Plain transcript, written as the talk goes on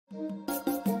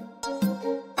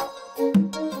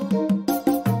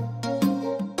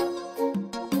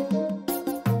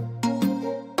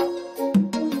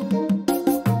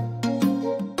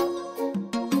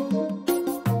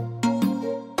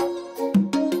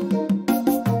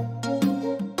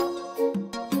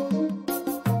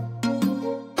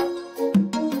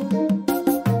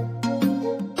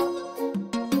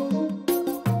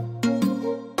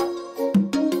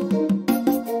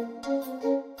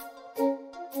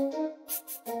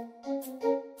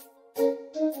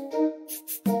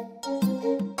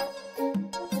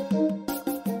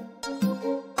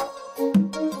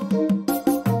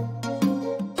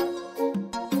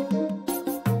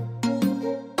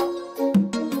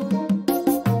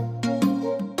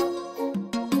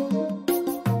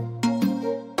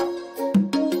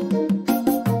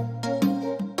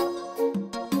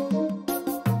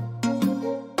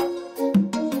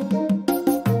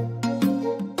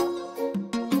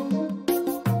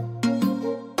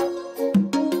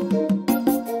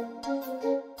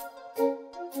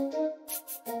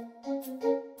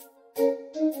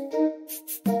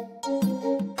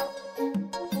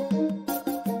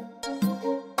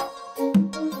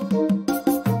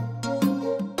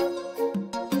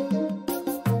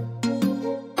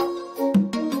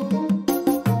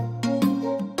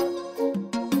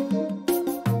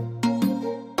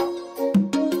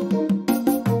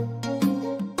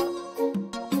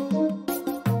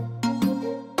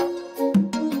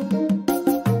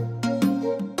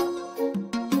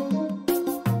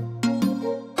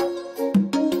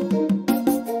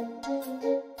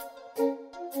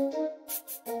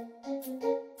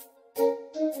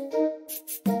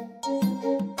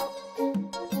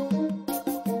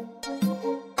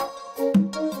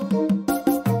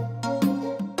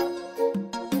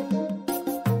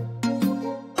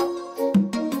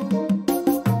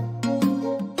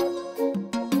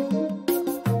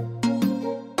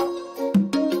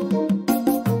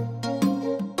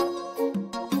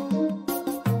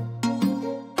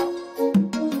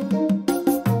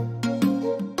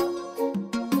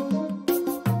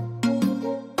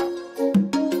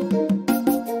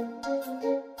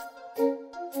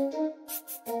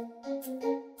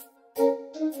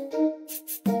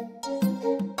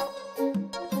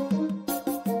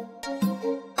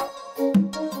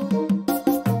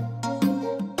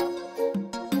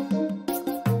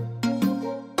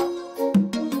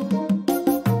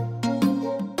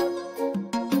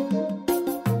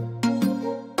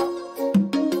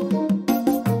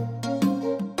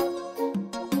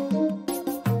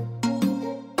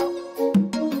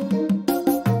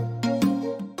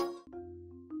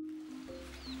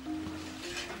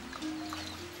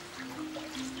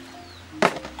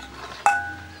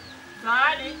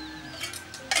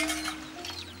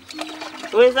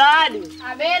Zawadi.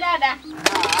 Abe dada.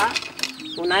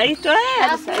 Unaitwa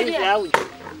sasa hivi au?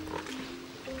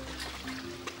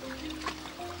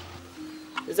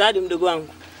 Zawadi mdogo wangu.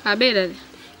 Abe dada.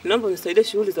 Naomba unisaidie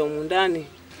shughuli za humu ndani.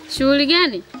 Shughuli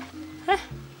gani?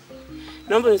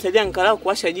 Naomba unisaidie angalau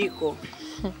kuwasha jiko.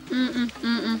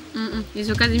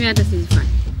 Hizo kazi mimi hata sizifanya.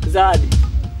 Zawadi.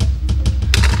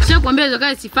 Sio kuambia hizo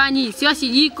kazi sifanyi, siwashi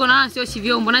jiko na siwashi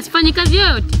vyombo, na sifanyi kazi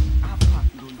yoyote.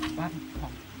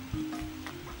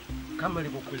 Kama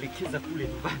nilivyokuelekeza kule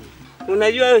nyumbani.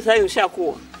 Unajua wewe sasa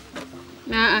ushakuwa.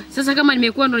 Sasa kama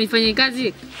nimekuwa ndo nifanye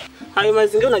kazi. Hayo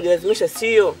mazingira unajilazimisha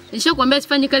sio. Nishakwambia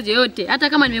sifanyi kazi yoyote. Hata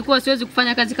kama nimekuwa siwezi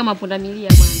kufanya kazi kama pundamilia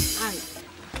bwana.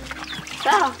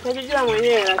 Sawa, najijua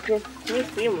mwenyewe lakini mimi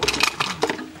simo.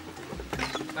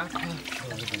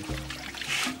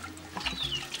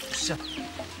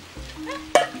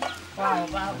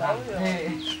 Baba.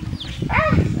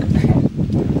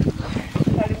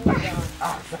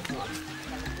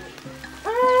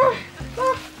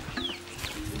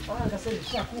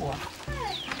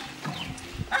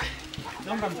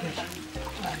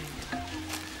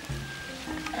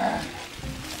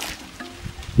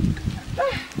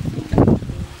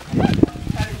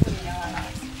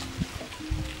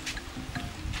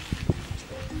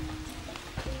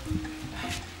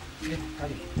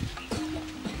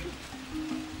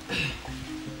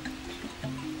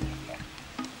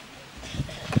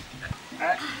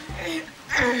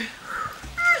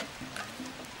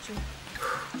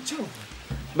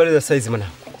 Habari za saizi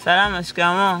mwanangu? Salama,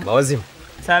 shikamoo. Mawazima.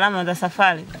 Salama za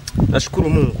safari. Nashukuru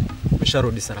Mungu,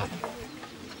 umesharudi salama.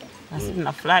 Nasi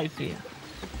tunafurahi pia.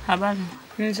 Habari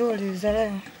nzuri za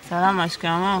leo. Salama,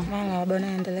 shikamoo. Mama bwana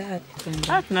endelea.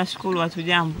 Tunashukuru watu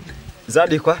jambo.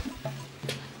 Zawadi kwa?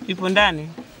 Ipo ndani.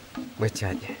 Mwete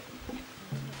aje.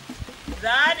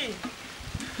 Zawadi.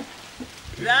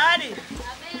 Zawadi.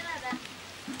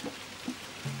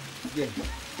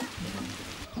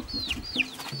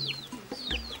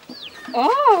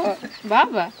 Oh,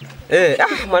 baba.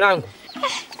 Mwanangu.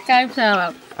 Karibu sana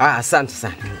baba. Asante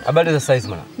sana. Habari za saizi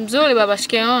mwanangu? Mzuri baba,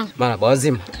 shikamoo. Marhaba,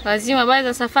 wazima? Wazima, habari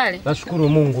za safari? Nashukuru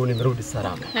Mungu nimerudi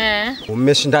salama.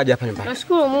 Umeshindaje hapa nyumbani?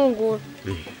 Nashukuru Mungu.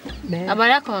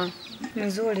 Habari yako?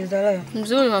 Nzuri za leo.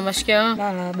 Mzuri mama, shikamoo.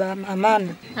 Marhaba,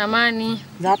 amani. Amani.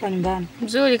 Za hapa nyumbani.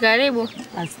 Mzuri, karibu.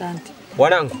 Asante.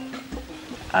 Wanangu.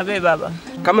 Abe baba.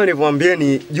 Kama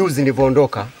nilivyowaambieni juzi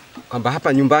nilivyoondoka kwamba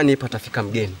hapa nyumbani patafika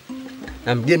mgeni.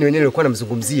 Na mgeni wenyewe alikuwa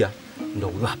anamzungumzia ndio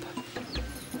huyu hapa.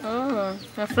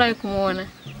 Nafurahi kumuona.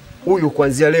 Huyu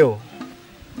kuanzia leo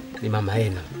ni mama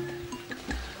yenu.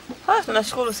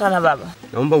 Tunashukuru sana baba.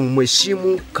 Naomba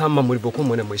mumheshimu kama mlivyokuwa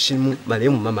mnamheshimu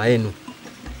marehemu mama yenu.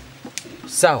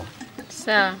 Sawa?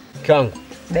 Sawa. Kangu.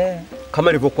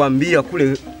 Kama nilivyokuambia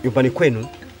kule nyumbani kwenu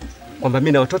kwamba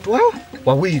mimi na watoto wao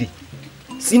wawili.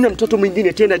 Sina mtoto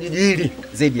mwingine tena jiji hili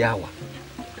zaidi ya hawa.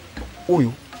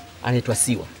 Huyu anaitwa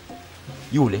Siwa.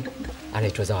 Yule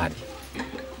anaitwa Zawadi.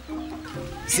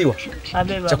 Siwa.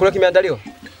 Chakula kimeandaliwa?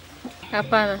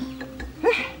 Hapana.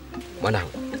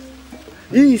 Mwanangu.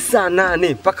 Hii saa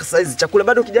 8 mpaka saa hizi chakula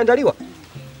bado kijaandaliwa?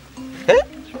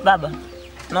 Baba,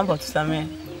 naomba tusamee.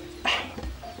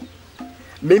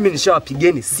 Mimi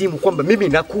nishawapigeni simu kwamba mimi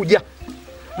nakuja.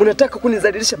 Mnataka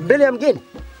kunizalilisha mbele ya mgeni?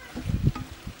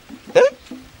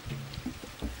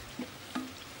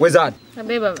 Wezadi.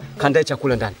 Abe baba. Kandae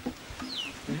chakula ndani.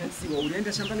 Siwa,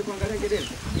 ulienda shambani kuangalia ngedele?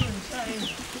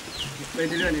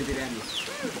 Endelea.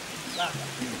 Baba.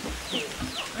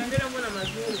 Endelea mbona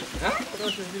mazuri.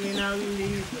 Watoto zimenawili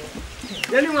hivyo.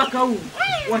 Yaani mwaka huu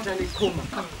watanikoma.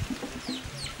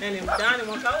 Nene mtaani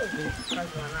mwaka huu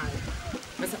kazi wanayo.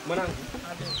 Sasa mwanangu.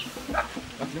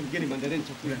 Basi mgeni mandaleni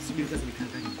chakula, subiri kazi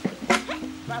nikaangalie.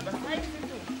 Baba, sasa hivi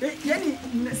tu. Yaani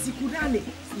siku 8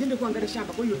 siende kuangalia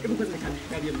shamba. Kwa hiyo hebu kwanza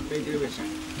nikaangalie maendeleo ya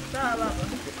shamba. Sawa baba.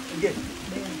 Mgeni.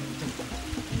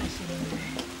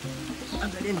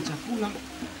 Angalieni chakula.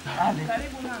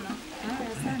 Karibu mama.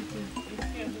 Asante.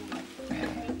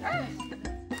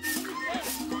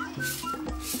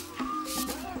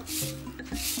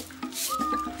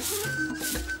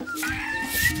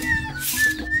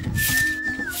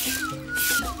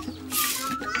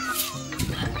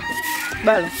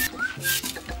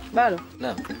 Balo.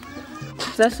 Naam.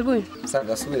 Za asubuhi.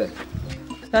 Safi asubuhi.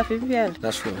 Safi vipi hali?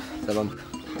 Nashukuru. Salama.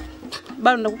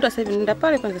 Bado nakuta sasa hivi nenda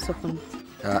pale kwanza sokoni.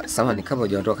 Samahani kama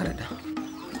hujaondoka dada.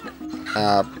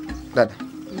 Dada.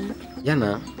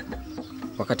 Jana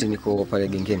wakati niko pale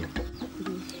gengeni.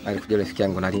 Alikuja rafiki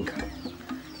yangu Nalinga.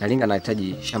 Nalinga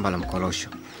anahitaji shamba la mkorosho.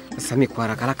 Sasa mimi kwa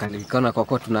haraka nikaona kwa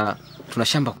kuwa tuna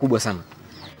shamba kubwa sana.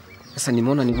 Sasa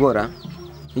nimeona ni bora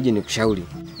nije nikushauri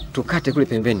tukate kule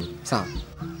pembeni, sawa?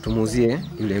 Tumuuzie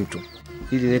yule mtu.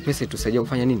 ili ile pesa itusaidie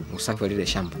kufanya nini? Usafi wa lile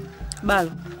shamba.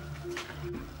 Balo.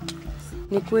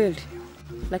 Ni kweli.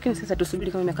 Lakini sasa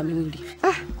tusubiri kama miaka miwili.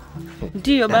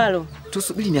 Ndio balo.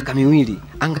 Tusubiri miaka miwili.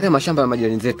 Angalia mashamba ya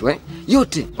majirani zetu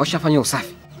yote washafanya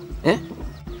usafi.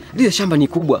 Lile shamba ni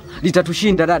kubwa,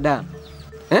 litatushinda dada.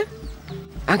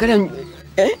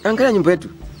 Angalia nyumba yetu.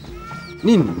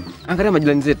 Nini? Angalia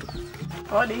majirani zetu.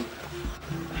 Hodi.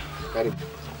 Karibu.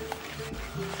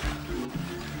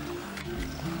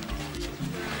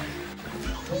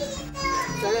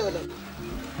 Salama dada.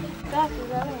 Safi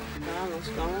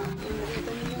salama.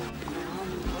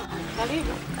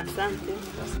 Karibu. Asante.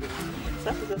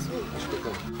 Safi za sura.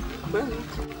 Kwema.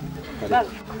 Balo.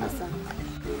 Asante.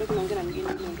 Ndio tunaongea na mgeni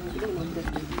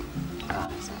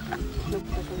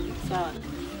sawa.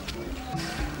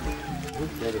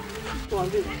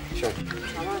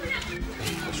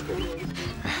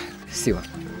 Siwa.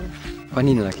 Kwa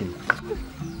nini lakini?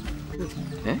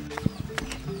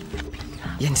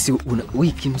 Yaani si una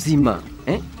wiki mzima,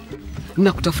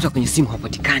 ninakutafuta kwenye simu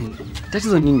hapatikani.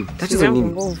 Tatizo nini? Tatizo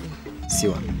nini?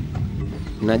 Siwa.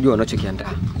 Najua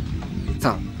unachokiandaa.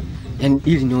 Sawa. Yaani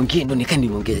ili niongee ndo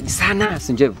niongee sana,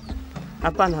 si njevu?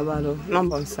 Hapana bado,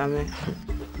 naomba unisamehe.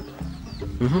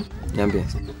 Niambie.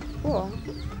 Poa.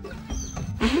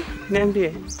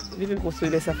 Niambie, vipi kuhusu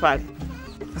ile safari?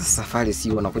 Safari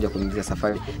si wanakuja kuniuliza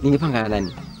safari. Ningepanga na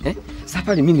nani?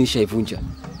 Safari mimi nishaivunja.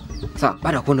 Sawa,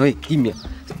 baada ya kuona wewe kimya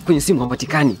kwenye simu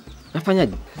hapatikani.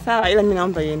 Nafanyaje? Sawa, ila mimi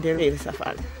naomba iendelee ile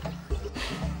safari.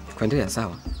 Kuendelea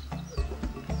sawa.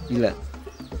 Ila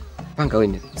panga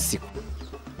wewe siku.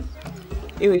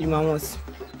 Iwe Jumamosi.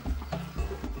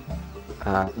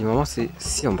 Jumamosi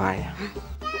sio mbaya.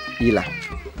 Ila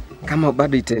kama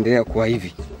bado itaendelea kuwa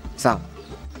hivi, sawa.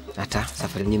 Hata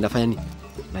safari nyingine nafanya nini?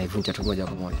 Naivunja tu moja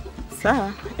kwa moja.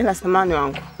 Sawa, ila samani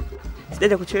wangu.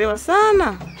 Sijaje kuchelewa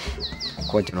sana.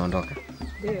 Kwa hiyo tunaondoka.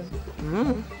 Ndio.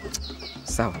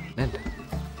 Sawa, nenda.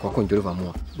 Kwa kuwa ndio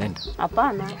ulivyoamua, nenda.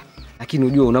 Hapana. Lakini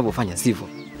unajua unavyofanya sivyo.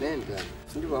 Nenda.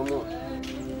 Ndio ulivyoamua.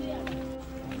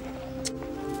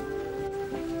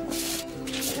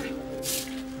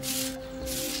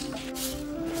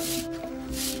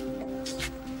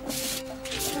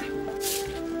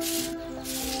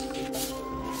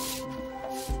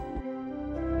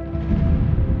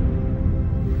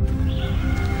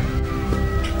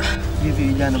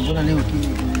 Hivi jana mbona leo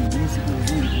siku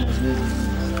nzuri kwa mazoezi?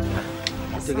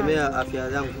 Tegemea afya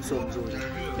yangu sio nzuri.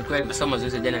 Ni kweli kwa sababu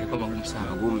mazoezi jana yalikuwa magumu sana.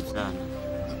 Magumu sana.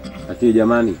 Ati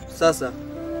jamani. Sasa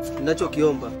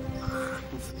ninachokiomba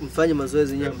mfanye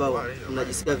mazoezi nyinyi ambao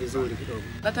mnajisikia vizuri kidogo.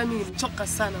 Hata mimi nimechoka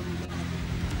sana.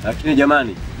 Lakini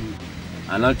jamani,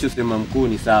 anachosema mkuu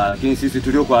ni sawa, lakini sisi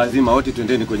tulio kwa azima wote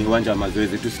twendeni kwenye uwanja wa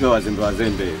mazoezi, tusiwe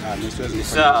wazembe. Ni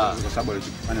sawa kwa sababu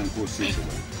alichofanya mkuu sisi.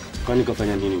 Kwani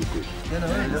kafanya nini mkuu?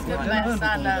 Mbaya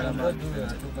sana.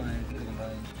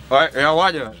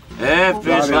 Waje.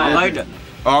 Fresh kawaida.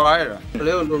 Kawaida.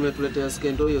 Leo ndio umetuletea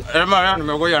skendo hiyo. Leo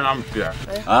nimekuja na mpya.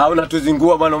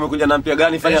 Unatuzingua bwana, umekuja na mpya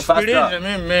gani? Fanya faster.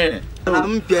 Sikilize mimi. Na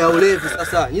mpya ya ulevi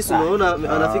sasa. Nyinyi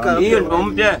unaona anafika hiyo ndio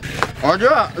mpya.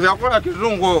 Unajua vyakula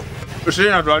kizungu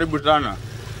sina tuharibu sana.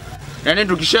 Yaani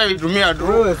tukishaitumia tu.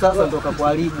 Wewe sasa ndio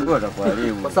kakuharibu.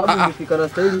 Kwa sababu umefika na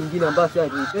staili nyingine ambayo si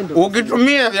haipende.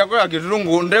 Ukitumia vyakula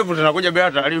kizungu ndevu zinakuja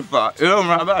bila taarifa. Leo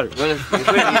mna habari?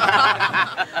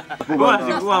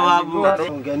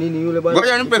 Ongea nini yule bwana?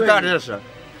 Ngoja nipe kadi sasa.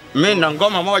 Mimi na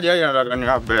ngoma moja hii nataka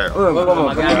niwape.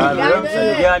 Ngoma gani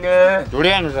wewe?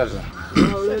 Tulieni sasa.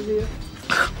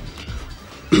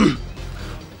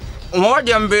 1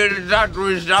 2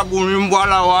 3 isabu ni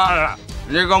mbwala wala.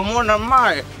 Nikamwona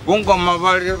mae bungo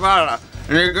mavalivala.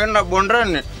 Nikaenda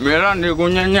bondeni milani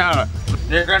kunyanyala.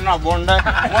 Nikaenda bondeni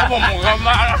wapo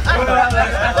mkamala.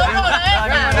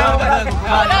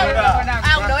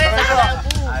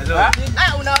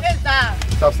 Unaweza.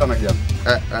 Safi sana kijana.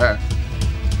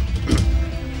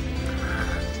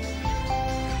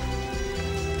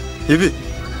 Hivi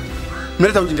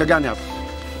mmeleta ujinga gani hapa?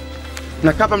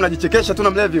 Na kapa mnajichekesha tu na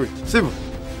mlevi wewe, sivyo?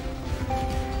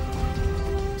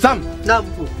 Sam, naam.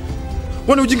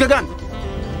 Wewe ujinga gani?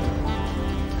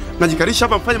 Najikarisha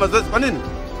hapa mfanye mazoezi kwa nini?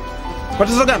 Kwa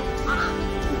tatizo gani?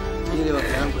 Ile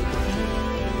wake yangu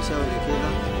nimeshaelekeza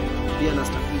pia na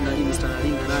staff na Mr.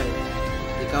 Nalinga naye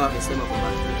ikawa amesema kwamba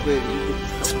ni kweli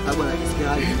sababu anajisikia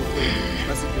hali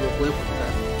basi kuwepo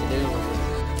tutaendelea kwa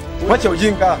sababu. Wacha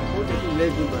ujinga. Wote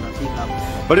mlevi ndo anafika hapo.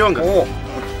 Walionga.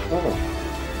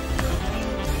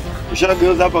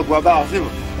 Ushageuza hapa kwa baa,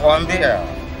 sivyo? Waambia.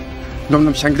 Ndio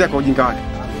mnamshangilia kwa ujinga wake.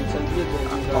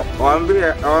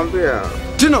 Waambia.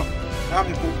 Tino.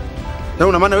 Na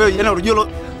una maana wewe yana urujio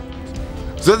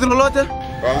zoezi lolote?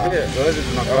 Kwambie zoezi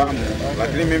tunafahamu,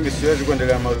 lakini mimi siwezi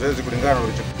kuendelea mazoezi kulingana na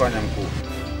ulichokifanya mkuu.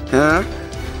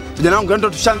 Vijana wangu ndio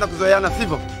tushaanza kuzoeana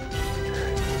sivyo?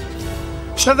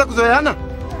 Tushaanza kuzoeana?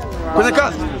 Kwenye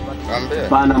kazi?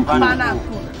 Kwambie. Pana.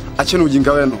 Acheni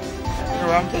ujinga wenu.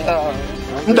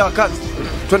 Muda wa kazi,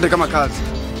 twende kama kazi.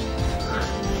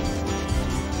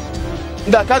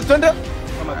 Muda wa kazi twende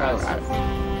kama kazi.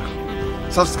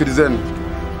 Sasa sikilizeni.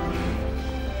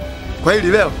 Kwa hili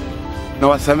leo na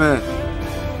wasamehe.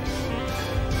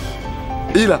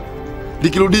 Ila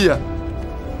likirudia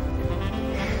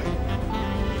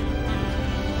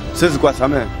siwezi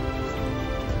kuwasamehe.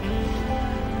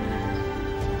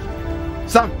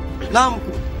 Sam, naam.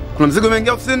 Kuna mzigo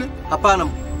umeingia ofisini? Hapana.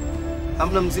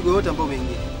 Hamna mzigo yote ambao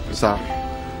umeingia. Sawa.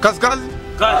 Kazi.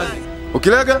 Kazi.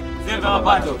 Ukilega? Sema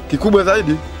mapato. Kikubwa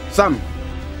zaidi, Sam.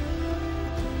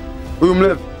 Huyu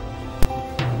mlevi.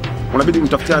 Unabidi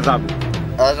mtafutie adhabu.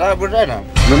 Adhabu tena?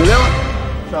 Umeelewa?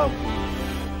 Sawa.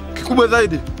 Kikubwa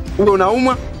zaidi, uwe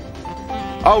unaumwa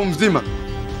au mzima.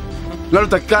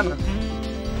 Linalotakikana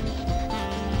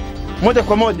moja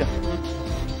kwa moja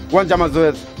uwanja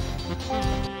mazoezi.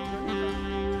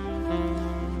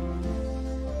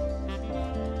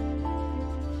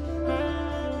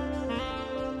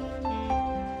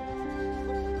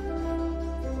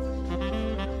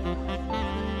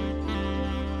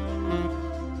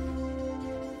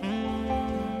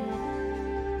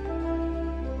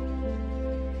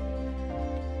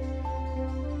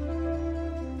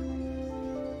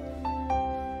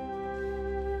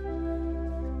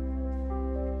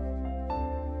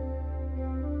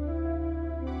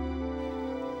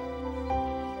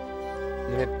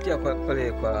 Nimepitia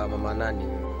pale kwa mama nani?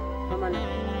 Mama nani?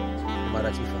 Mama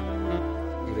Latifa.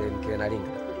 Ile mke na Linga.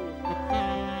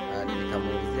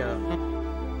 Nikamuulizia.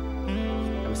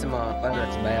 Amesema bado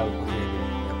ratiba yao iko vile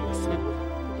ya kuhusu.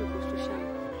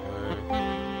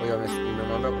 Kwa hiyo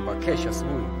nimemwambia kwamba kesho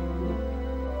asubuhi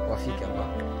wafike hapa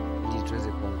ili tuweze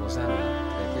kuongozana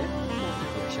tuelekee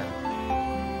biashara.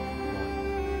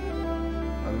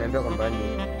 Ameniambia kwamba ni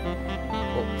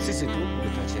sisi tu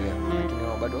tutachelewa lakini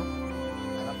wao bado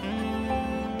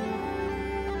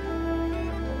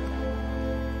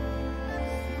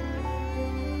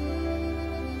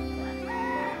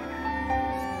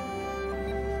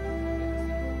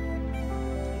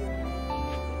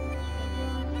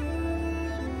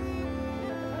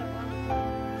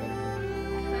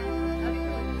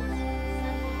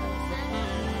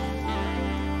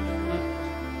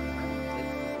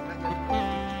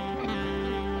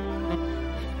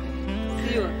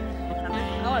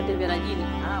Siwajini.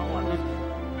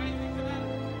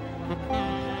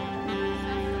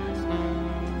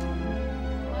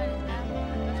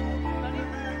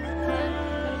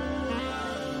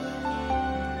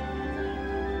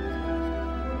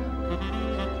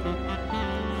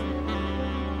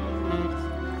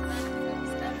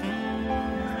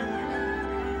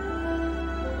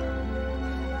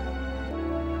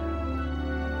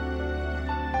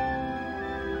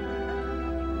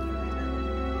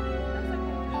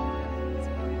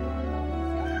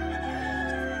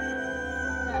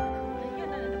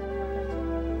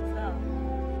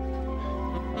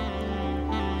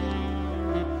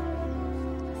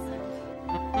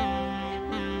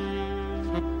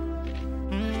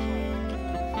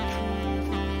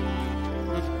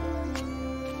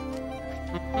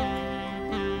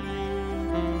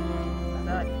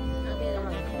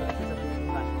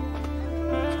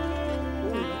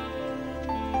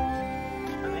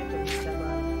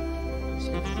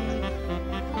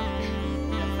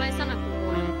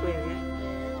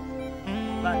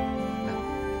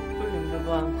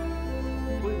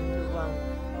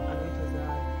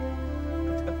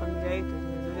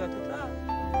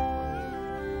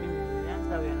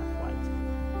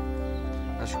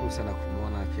 Nashukuru sana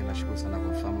kumuona, pia nashukuru sana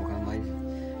kumfahamu kama hivi.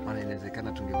 Maana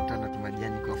inawezekana tungekutana tu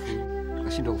majiani kwa fupi,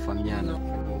 tukashindwa kufahamiana.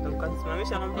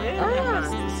 Ukasimamisha mambo yenu.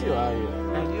 Sio hayo.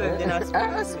 Najua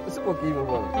tena sipo hivyo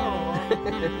bwana.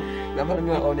 Na maana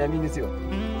mimi uniamini sio?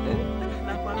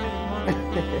 Nakwambia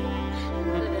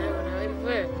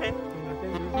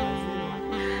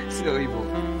sio hivyo.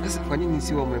 Sasa kwa nini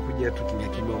sio umekuja tu kimya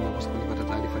kidogo kwa sababu nipata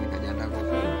taarifa nikajiandaa kwa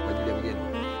ajili ya mgeni?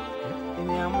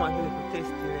 Nimeamua tu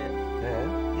kutest leo.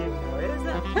 Je,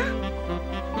 unaweza?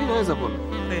 Mimi naweza bwana.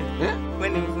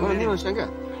 Wewe nini unashangaa?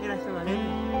 Mimi nasema nini?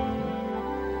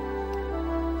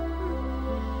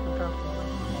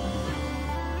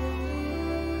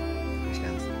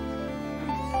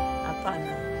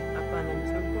 Hapana,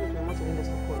 msamaha tumeamua tuende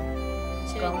sokoni.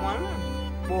 Kama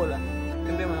bora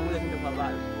tembea mara moja tuende kwa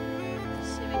baba.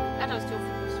 Hata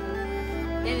usichofukusu.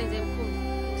 Yaani mzee mkuu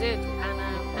zetu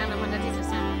ana matatizo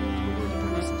sana.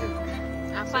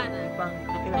 Hapana.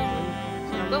 Panga. Ila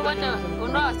Kwa hivyo hata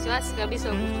ondoa wasiwasi kabisa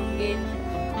kuhusu mgeni.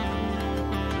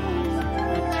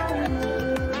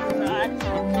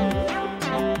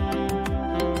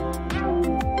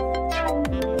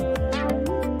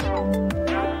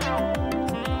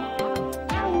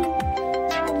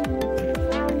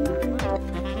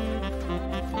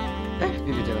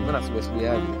 Vipi tena mbona subiri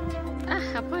hadi?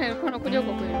 Hapana, nilikuwa nakuja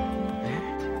kwa kweli.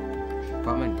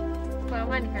 Kwa amani. Kwa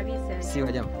amani kabisa.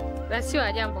 Sio jambo. La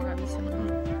sio jambo kabisa.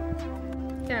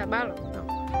 Tena Balo.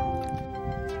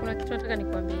 Kuna kitu nataka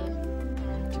nikwambie.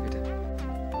 Kipi tena?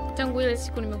 Tangu ile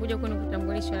siku nimekuja kwenu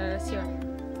kutambulishwa na Siwa.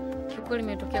 Kiukweli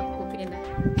nimetokea kukupenda.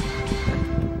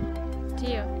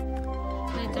 Ndio.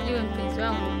 Nahitaji uwe mpenzi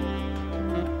wangu.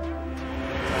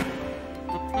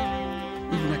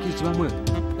 Hivi na kitu mama wewe?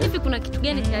 Hivi kuna kitu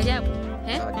gani cha ajabu?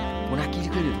 Una akili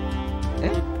kweli?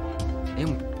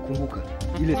 Kumbuka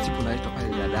ile siku naletwa pale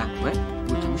dadako,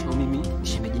 utamshauri mimi ni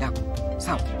shemeji yako.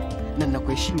 Sawa? Na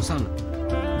ninakuheshimu sana.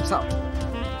 Sawa?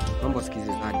 Mambo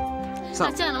usikize hadi. Sawa?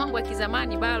 Achana na mambo ya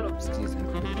kizamani Balo. Sikiliza.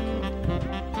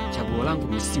 Chaguo langu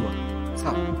ni Siwa.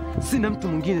 Sawa? Sina mtu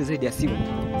mwingine zaidi ya Siwa.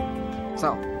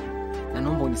 Sawa? Na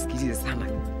naomba unisikilize sana.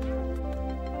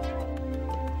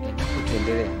 Endapo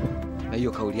utaendelea na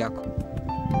hiyo kauli yako,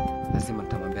 lazima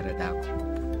nitamwambia dadako.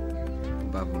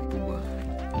 Mbavu mkubwa.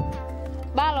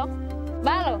 Balo.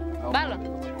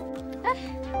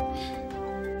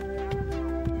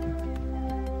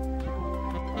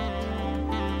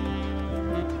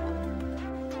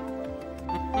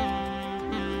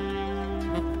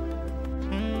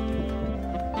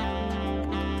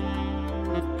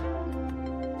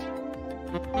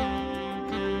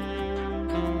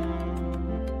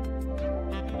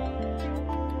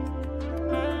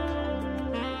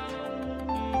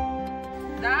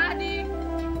 Daddy.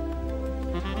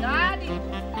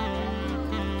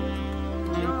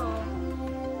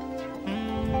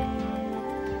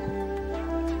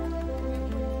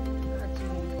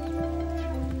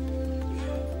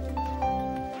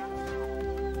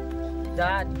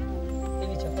 Dadi,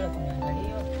 hivi chakula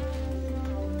kimeandaliwa?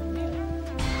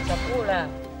 Chakula.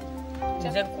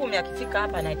 Mzee Mkumi akifika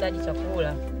hapa anahitaji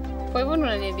chakula. Kwa hivyo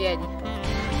unaniambiaje?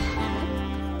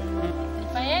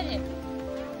 Nifanyeje?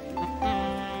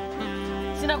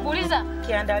 Sina kuuliza.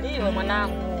 Kiandaliwe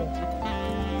mwanangu.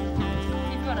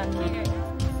 Hivi unafikiri?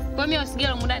 Kwa mimi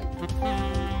usigela mundani.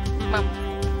 Mama.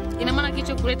 Ina maana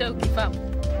kilichokuleta ukifahamu.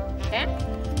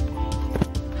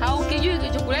 Haukijui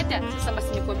kilichokuleta, sasa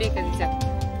basi nikwambie kazi zako.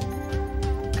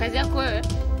 Kazi yako wewe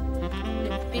ni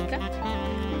kupika,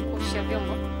 kuosha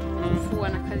vyombo, kufua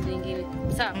na kazi nyingine.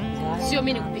 Sawa? Sio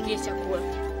mimi nikupikie chakula.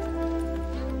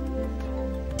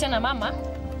 Tena mama,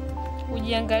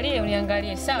 ujiangalie,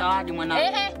 uniangalie. Sawa? Hadi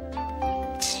mwanangu.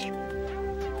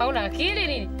 Hauna akili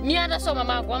nini? Mimi hata sio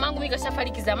mamangu. Mamangu mimi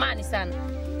kashafariki zamani sana.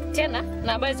 Tena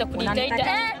na habari za kujitaita.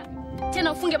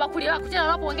 Tena ufunge bakuli lako. Tena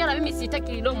unapoongea na mimi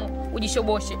sitaki lidomo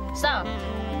ujishoboshe. Sawa?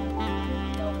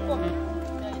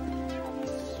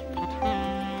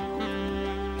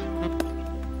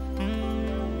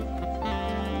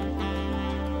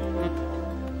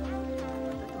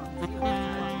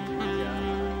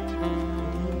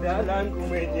 Linda langu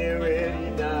mwenyewe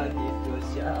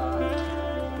linanitosha.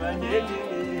 Maneni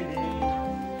nini?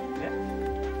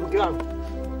 Mke wangu.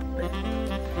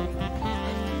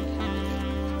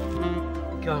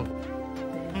 Mke wangu.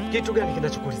 Kitu gani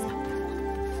kinachokuliza?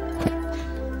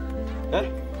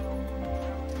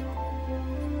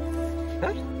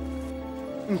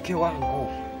 Mke wangu,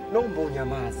 naomba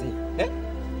unyamaze.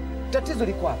 Tatizo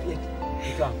liko wapi eti?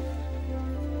 Mke wangu.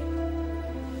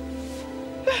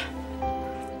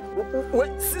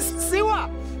 Siwa!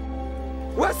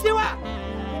 Siwa!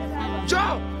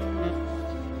 Njoo!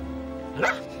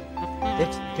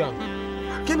 Eti, mke wangu.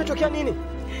 Kimetokea nini?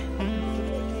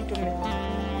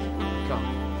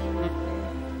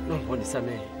 Naomba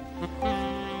unisamehe.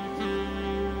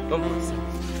 Naomba unisamehe.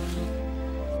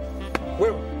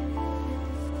 Wewe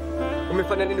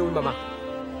umefanya nini huyu mama?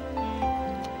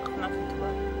 Hakuna kitu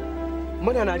bwana.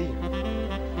 Mbona analia?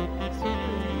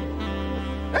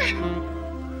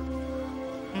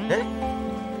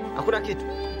 Hakuna kitu.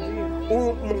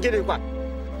 Huyu mwingine yuko wapi?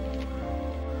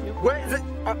 Wewe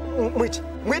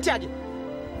mwite aje.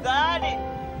 Zadi.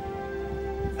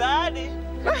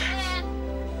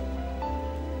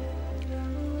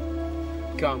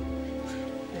 Kangu.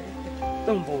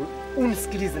 Naomba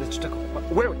unisikilize ninachotaka kukupa.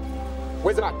 Wewe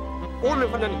wapi?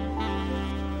 Umefanya nini?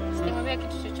 Sijamwambia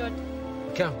kitu chochote.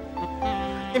 Kangu.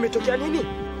 Imetokea nini?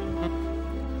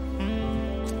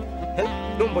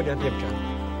 Naomba niambie mkangu.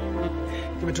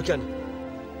 Kimetokea nini?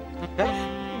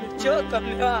 Nimechoka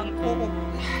mume wangu.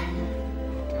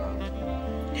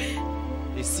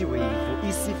 isiwe hivyo,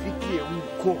 isifikie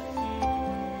huko.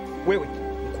 Wewe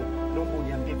mkuu, naomba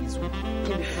uniambie vizuri.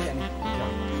 Kile kitu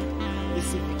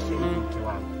isifikie mke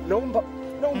wangu.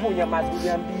 Naomba unyamaze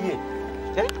uniambie.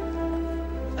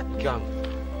 Mke wangu.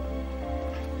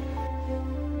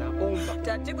 Naomba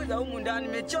taratibu za humu ndani,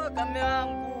 nimechoka mume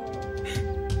wangu.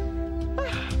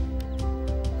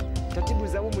 Taratibu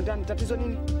za humu ndani, tatizo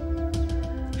nini?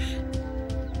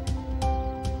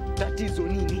 Tatizo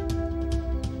nini?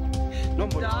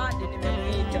 Zawadi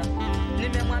nimemuita.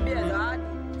 Nimemwambia Zawadi,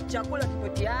 chakula kipo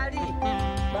tayari.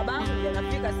 Babangu ndiye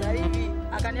anafika sasa hivi.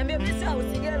 Akaniambia mimi si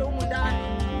usigelo humu ndani.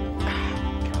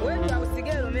 Wewe ndio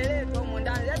usigelo umeletwa humu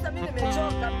ndani. Sasa mimi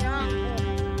nimechoka mume wangu.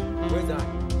 Wewe Zawadi.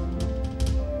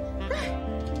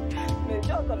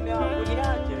 Nimechoka mume wangu,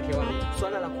 niache. Mke wangu,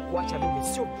 swala la kukuacha mimi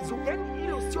sio vizuri. Yaani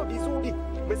hilo sio vizuri.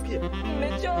 Umesikia?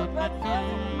 Nimechoka.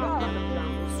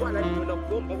 Swala hilo la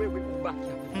kuomba wewe ubaki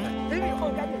hapa. Hivi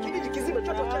angalia kijiji kizima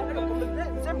chote cha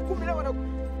sehemu 10 leo na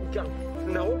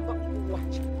naomba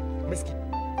uache. Umesikia?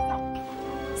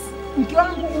 Mke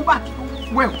wangu ubaki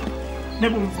wewe.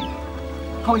 Nebo mzima.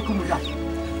 Kawe kumuda.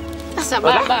 Sasa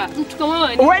baba, mtu kama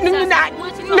wewe ni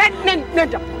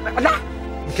nenda. La.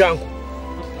 Mke wangu.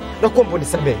 Nakuomba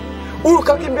unisamehe. Huyu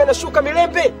kakimbia na shuka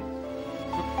milembe.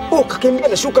 Kakimbia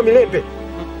na shuka milembe.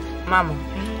 Mama,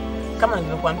 kama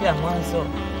nilivyokuambia mwanzo,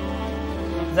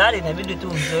 Zawadi inabidi tu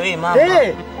mzoee mama.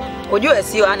 Ujue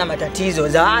sio ana matatizo,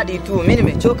 Zawadi tu. Mimi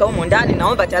nimechoka huko ndani,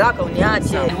 naomba talaka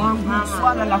uniache. Mama,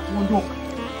 swala la kuondoka.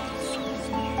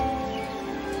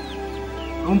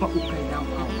 Naomba ukae nao.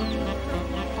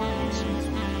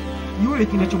 Yule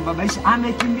kinachombabaisha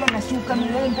amekimbia na shuka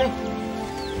milembe.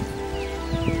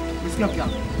 Msikia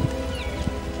kama.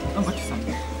 Naomba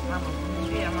tusamehe. Mama,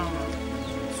 niambia mama.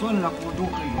 Swala la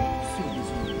kuondoka hilo sio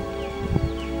vizuri.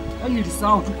 Yaani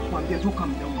nilisahau tu kukuambia toka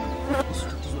muda huu.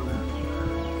 Usitatizo wewe.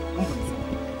 Naomba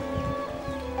nisamehe.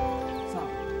 Sawa.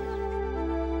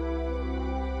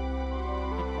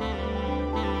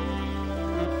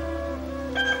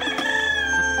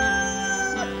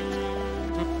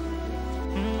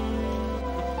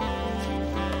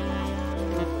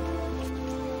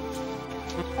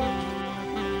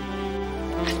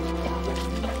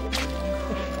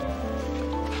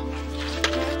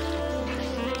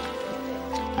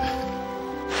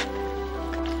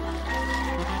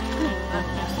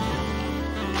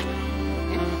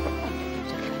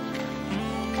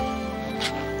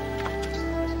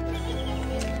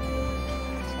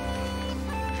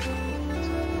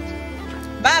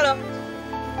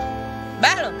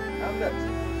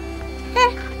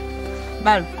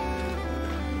 Balo.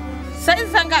 Sasa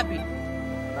saa ngapi?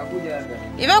 Nakuja hapa.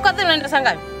 Hivi uko kazi unaenda saa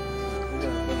ngapi?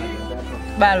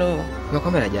 Balo. Kwa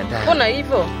kama najiandaa. Mbona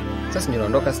hivyo? Sasa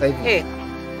ninaondoka sasa hivi.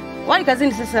 Wani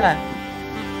kazini sasa.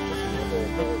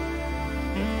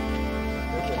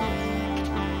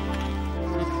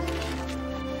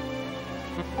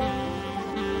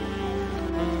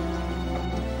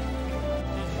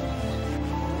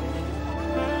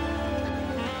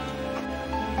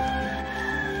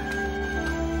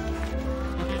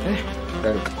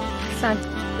 Asante.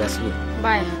 Basi.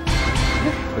 Baya.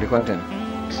 Kulikuwa tena.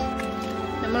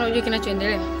 Na maana unajua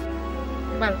kinachoendelea.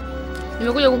 Bado.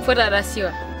 Nimekuja kumfuata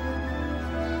Rasiwa.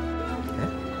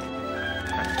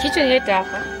 Kichwa nileta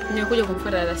hapa. Nimekuja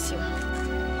kumfuata Rasiwa.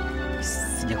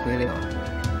 Sijakuelewa.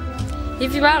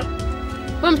 Hivi bado.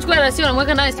 Wewe mchukua Rasiwa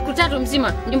unamweka ndani siku 3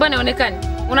 mzima, nyumbani haonekani.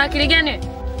 Una akili gani?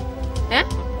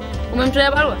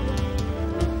 Umemtolea barua?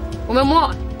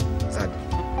 Umemuoa? Zadi.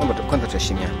 Kwanza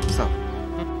tuheshimiane, sawa?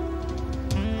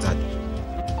 Zadi.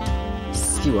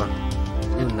 Siwa,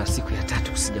 leo na siku ya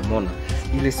 3 sijamwona.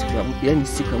 Ile siku ya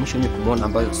siku ya mwisho mimi kumuona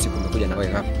ambayo siku nimekuja na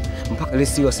wewe hapa. Mpaka leo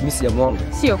Siwa mimi sijamwona.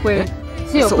 Sio kweli.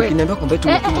 Sio kweli. Ukiniambia kwamba eti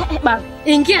baba,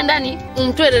 ingia ndani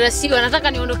umtoe dada Siwa,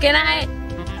 nataka niondoke naye.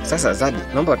 Sasa Zadi,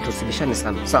 naomba tusibishane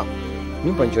sana, sawa?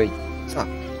 Mimi enjoy. Sawa?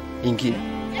 Ingia.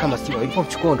 Kama Siwa yupo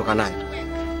mchukua ondoka naye.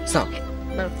 Sawa?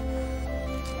 Baba.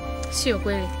 Sio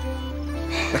kweli.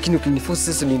 Lakini ukiniforce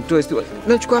sasa nimtoe Siwa.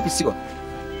 Nachukua wapi Siwa?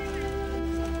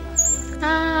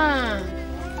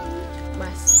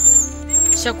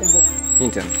 Basi. Shakumbuka.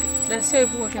 Nini tena? Na sio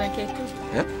hivyo kina keki.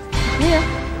 Ndio.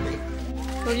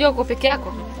 Unajua uko peke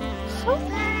yako?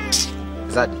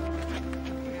 Zadi.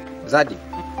 Zadi.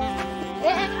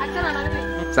 Achana na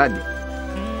mimi. Zadi.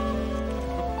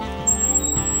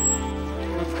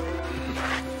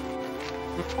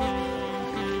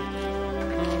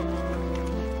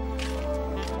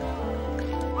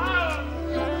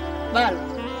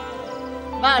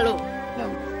 Balo.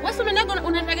 Wewe si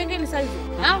unaenda gengeni sasa hivi?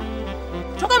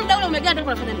 Toka muda ule umeganda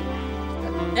unafanya nini?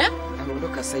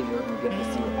 Ameondoka sasa hivi wapi mgeni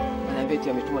Siwa? ananiambia eti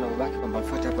ametumwa na babake kwamba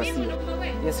afuate hapa Siwa.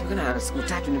 Inasemekana siku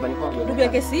 3 nyumbani kwao. Ndugu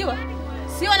yake Siwa.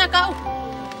 Siwa anakaa huko.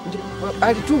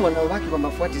 Alitumwa na babake kwamba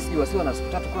afuate Siwa. Siwa na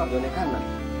siku 3 kwao haonekana.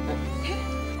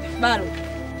 Balo.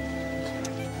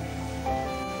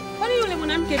 Kwani yule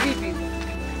mwanamke vipi?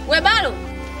 We Balo.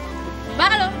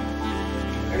 Balo.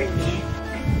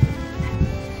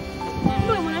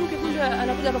 Yule mwanamke kumbe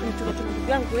anakuja hapa kunichukua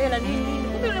ndugu yangu hela nini?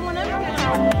 Kumbe yule mwanamke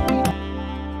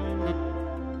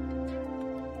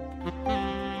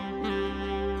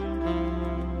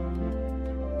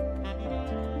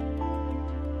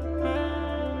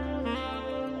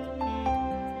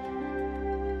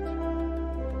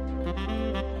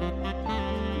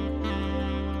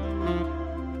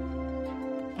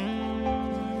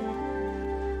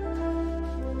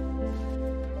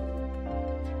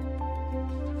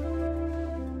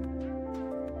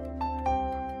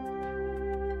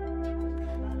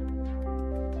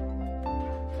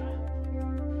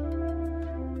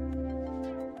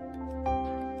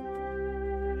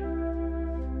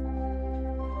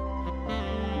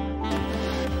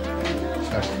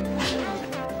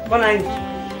Mbona hivi?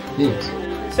 Nini?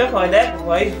 Sio kawaida yako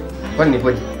kwa hivyo. Kwani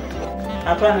nipoje?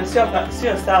 Hapana,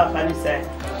 sio sawa kabisa.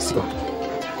 Sio.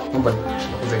 Mambo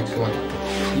nakuza kitu kimoja.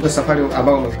 Hiyo safari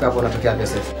ambayo umefika hapo unatokea wapi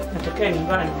sasa? Natokea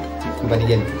nyumbani. Nyumbani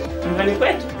gani? Nyumbani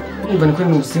kwetu. Nyumbani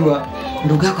kwenu Siwa.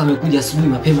 Ndugu yako amekuja asubuhi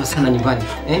mapema sana nyumbani.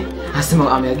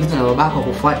 Anasema ameagizwa na babako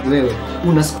kufuata wewe.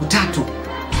 Una siku 3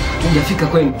 hujafika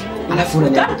kwenu. Alafu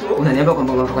unaniambia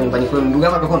kwamba unatoka nyumbani kwenu. Ndugu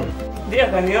yako amekona? Ndio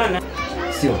kaniona.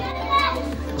 Siwa.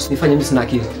 Usinifanye mimi sina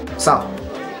akili. Sawa?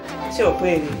 Sio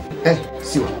kweli.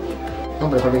 Siwa.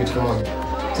 Naomba nikwambie kitu kimoja.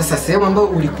 Sasa sehemu ambayo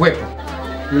ulikuwepo,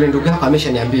 yule ndugu yako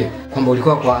ameshaniambia kwamba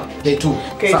ulikuwa kwa K2.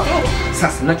 Sawa?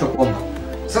 Sasa ninachokuomba.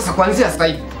 Sasa kuanzia sasa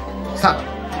hivi. Sawa?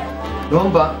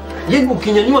 Naomba yeye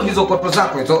ukinyanyua hizo koto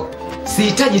zako hizo,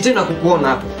 sihitaji tena kukuona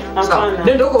hapo. Sawa?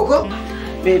 Nenda huko.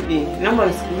 Baby, naomba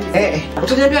nisikilize.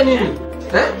 Utaniambia nini?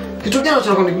 Kitu gani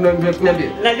unachoniambia?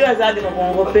 Najua zaidi kwa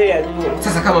kuongopea tu.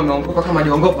 Sasa kama umeongopa kama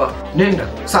hajaongopa, nenda.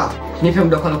 Sawa? Nipe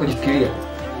muda kwanza kujifikiria.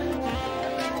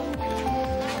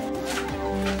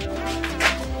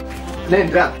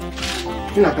 Nenda.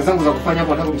 Sina kazi zangu za kufanya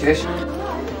hapo, nataka kumchelewesha.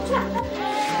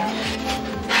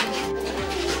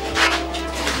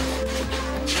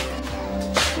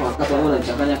 Wakati anaona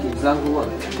nichanganya akili zangu huwa.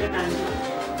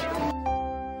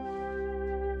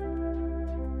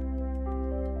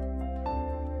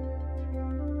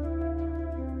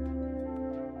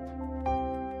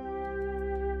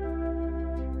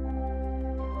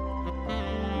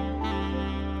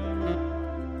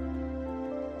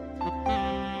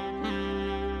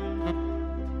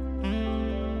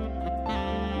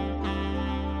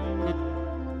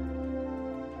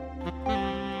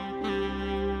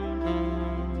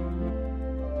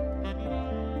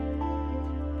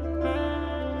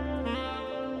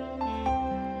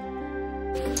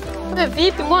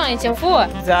 Vipi mbona unachafua?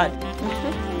 Zadi.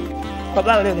 Kwa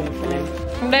baba leo nimefanya nini?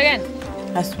 Muda gani?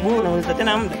 Asubuhi unauliza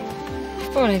tena muda.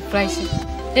 Unanifurahisha.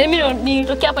 Mimi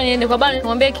nilitokea hapa niende kwa baba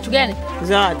nikamwambia kitu gani?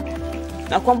 Zadi.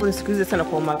 Na kwamba unisikilize sana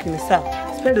kwa umakini, sawa?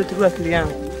 Sipendi utulie akili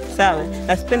yangu. Sawa?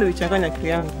 Na sipendi uichanganye akili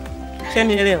yangu.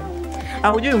 Shanielewa?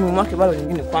 Hujui mume wake bado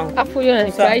nyingine kwangu. Afu yule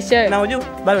ananifurahisha wewe. Na hujui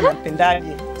bado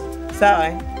nampendaje. Sawa?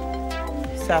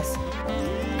 Sasa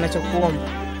ninachokuomba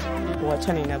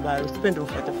uachane na bado. Usipende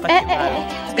ufuate bado.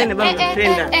 Usipende bado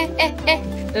unapenda.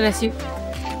 Dada si.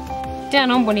 Tena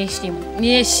naomba niheshimu.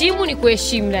 Niheshimu ni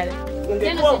kuheshimu dada.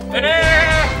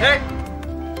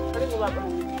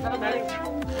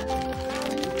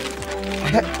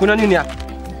 Kuna nini hapa?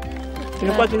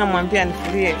 Tulikuwa tunamwambia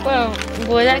nifulie. Kwa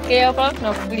nguo zake hapa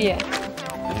tunafulia.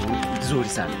 Vizuri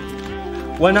sana.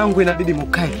 Wanangu inabidi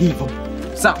mkae hivyo.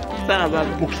 Sawa? Sawa baba.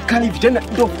 Mkikaa hivi tena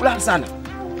ndio furaha sana.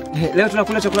 Leo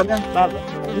tunakula chakula gani? Baba,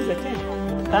 unauliza tena.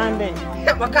 Makande.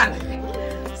 Makande.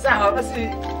 Sawa basi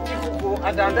huko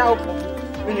ataandaa huko.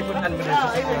 Mimi niko ndani mbele.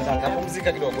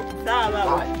 Napumzika kidogo. Sawa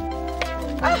baba.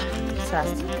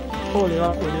 Sasa pole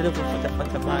wako endelee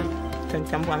kufuata bado.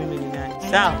 Utanitambua mimi ni nani.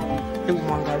 Sawa? Hebu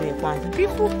muangalie kwanza.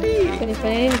 Kifupi.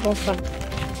 Nifanye nini kwa mfano?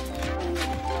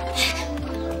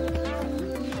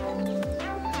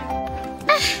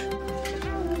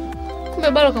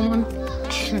 Kumbe bado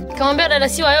kamwambia dada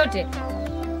Siwa yote.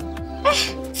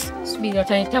 Subiri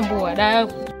watanitambua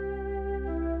dada.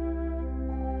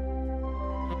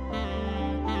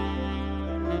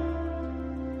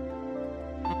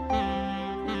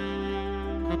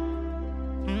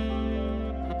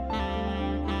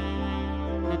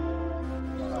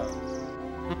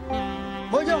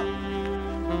 Moja,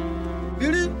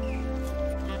 mbili,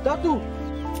 tatu,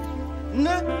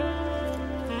 4,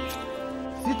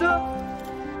 6,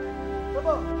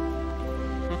 7,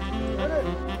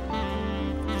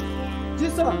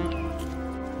 9,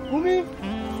 10.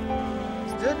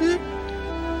 Steady.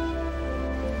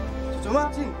 Chuchumaa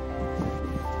chini.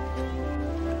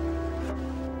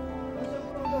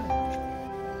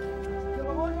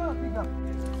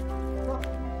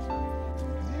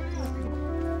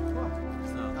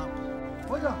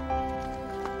 Moja.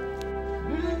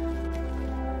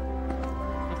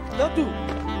 2.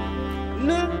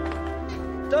 3.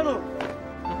 4. 5.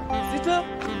 6.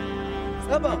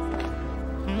 7.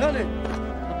 8.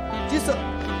 9.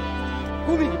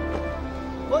 10.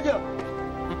 Moja.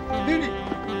 2.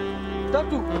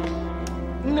 3.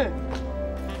 4.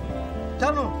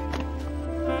 5.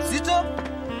 6.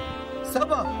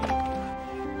 7.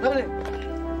 8.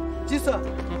 9.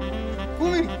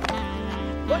 10.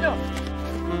 Moja.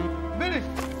 2.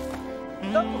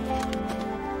 3.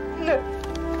 4.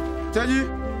 Chaji.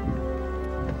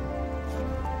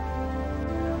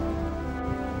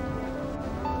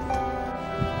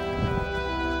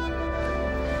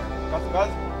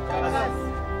 Kazi.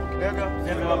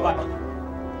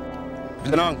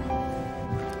 Vijana wangu,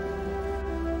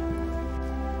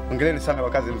 ongeleni sana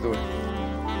kwa kazi nzuri.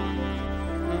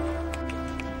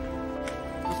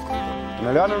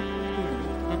 Tunaelewana?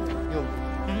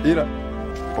 Ila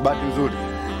kwa bahati nzuri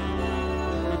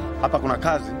hapa kuna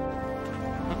kazi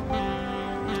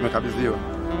tumekabidhiwa,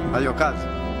 na hiyo kazi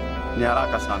ni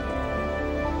haraka sana.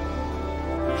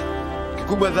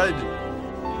 Kikubwa zaidi,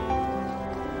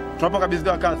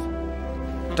 tunapokabidhiwa kazi,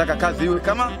 nataka kazi iwe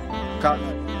kama kazi.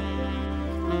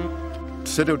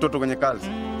 Tusete utoto kwenye kazi.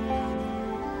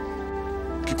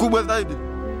 Kikubwa zaidi,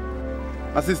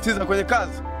 nasisitiza kwenye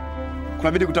kazi,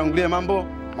 kunabidi kutangulia mambo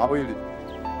mawili.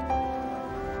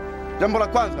 Jambo la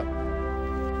kwanza,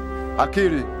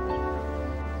 akili.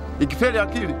 Ikifeli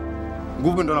akili,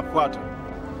 nguvu ndo inafuata.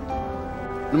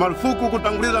 Ni marufuku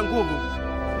kutanguliza nguvu,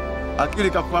 akili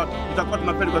ikafuata. Itakuwa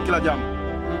tunafeli kwa kila jambo.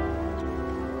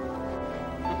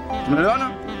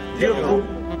 Tumeelewana? Ndio.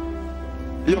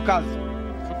 Hiyo kazi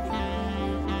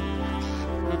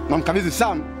namkabidhi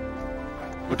Sam,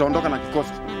 utaondoka na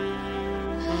kikosi.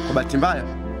 Kwa bahati mbaya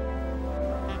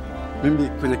mimi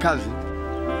kwenye kazi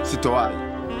sitowahi.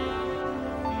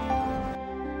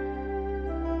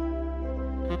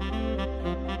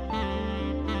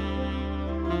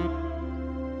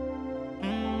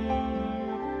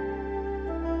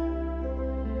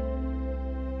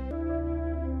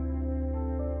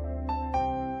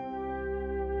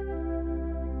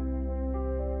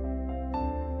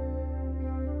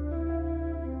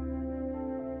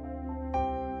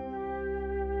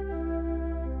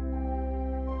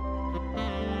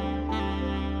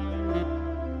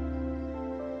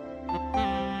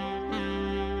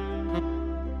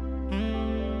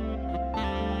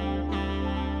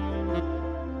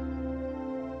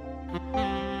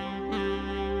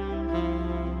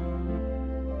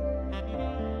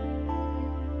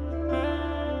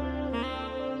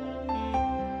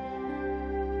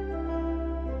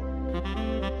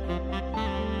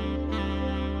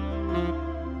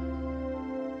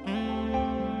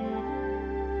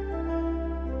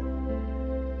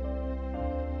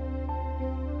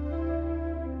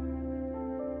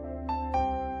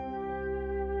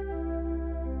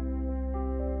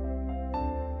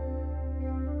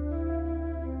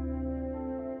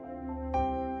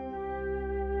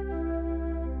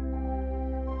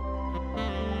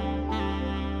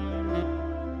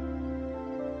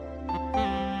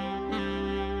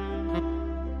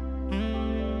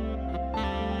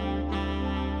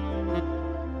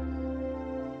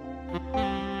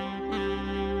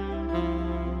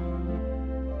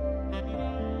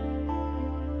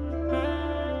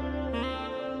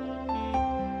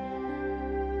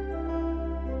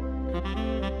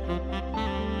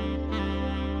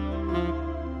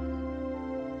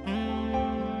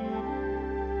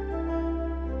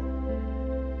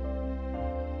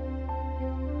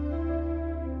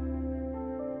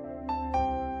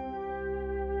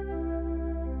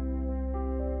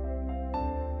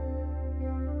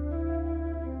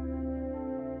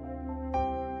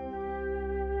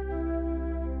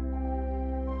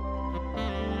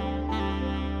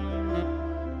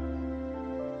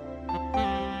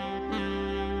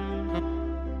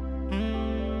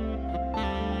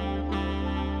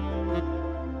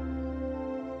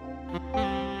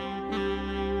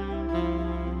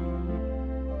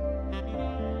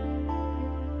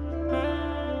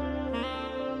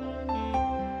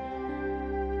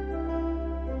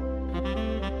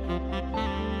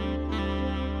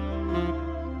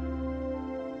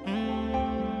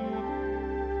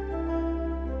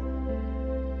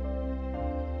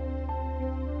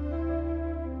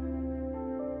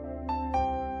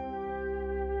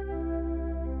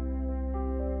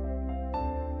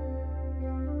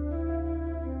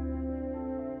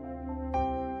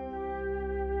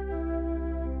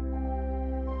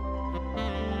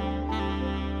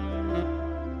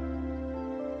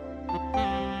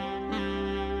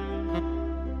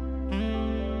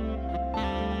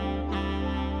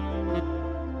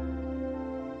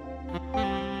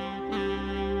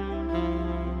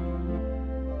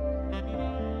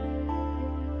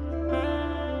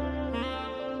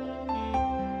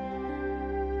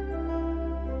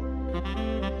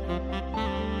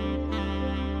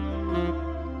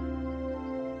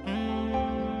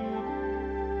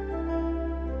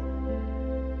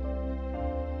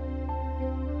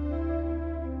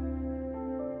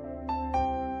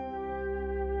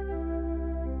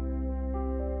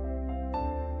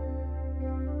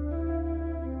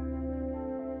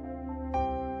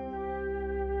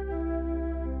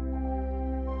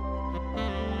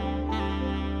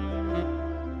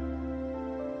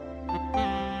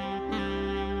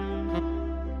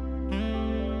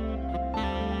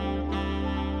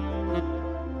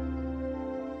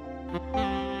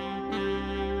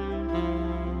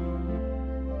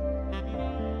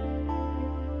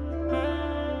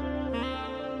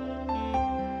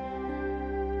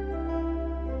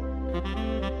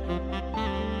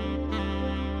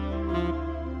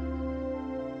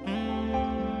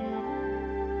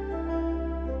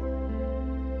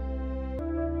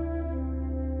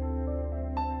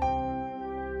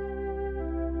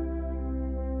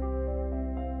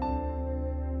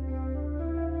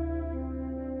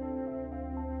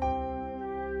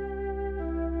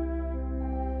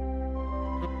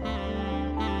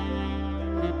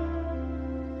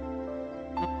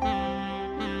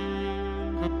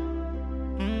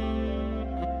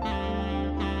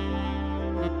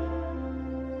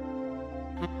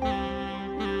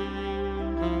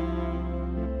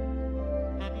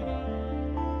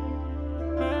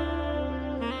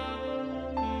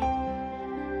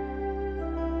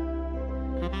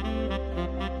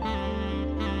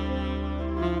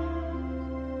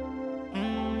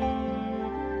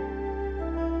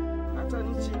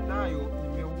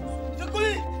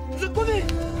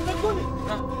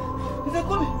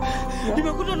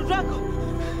 Nimekuta watoto wako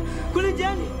kule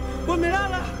njiani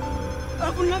wamelala,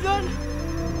 alafu ninavyoona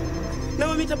na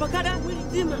wametapakana mwili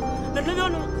mzima, na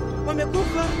ninavyoona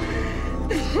wamekufa.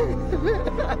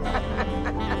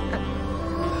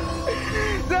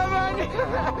 Zamani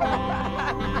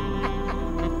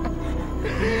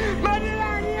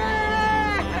Manilani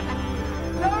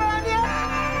Zamani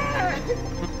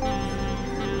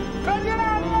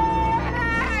Manilani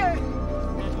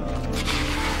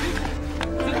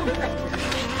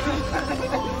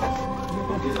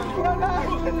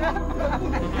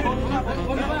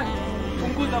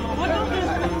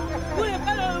kule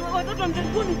pale watoto wa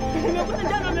mtanikuni nimekuta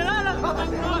jana wamelala,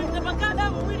 wametapakaa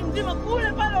damu mwili mzima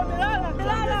kule pale wamelala.